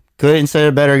 Yes, couldn't say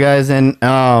it better, guys. And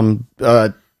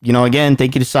again,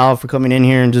 thank you to Sal for coming in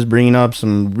here and just bringing up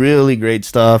some really great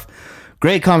stuff.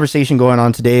 Great conversation going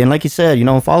on today. And like you said,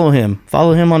 follow him.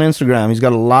 Follow him on Instagram. He's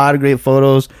got a lot of great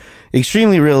photos.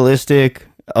 Extremely realistic.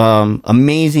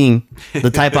 Amazing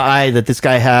the type of eye that this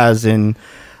guy has. And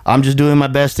I'm just doing my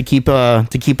best to keep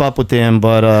up with him.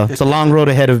 But it's a long road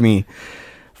ahead of me.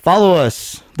 Follow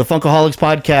us, the Funkaholiks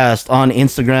Podcast, on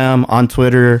Instagram, on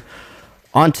Twitter,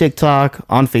 on TikTok,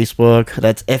 on Facebook.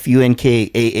 That's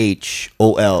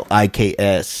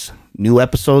FUNKAHOLIKS. New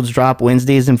episodes drop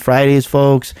Wednesdays and Fridays,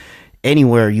 folks.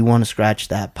 Anywhere you want to scratch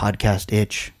that podcast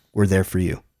itch, we're there for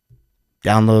you.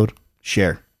 Download,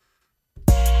 share.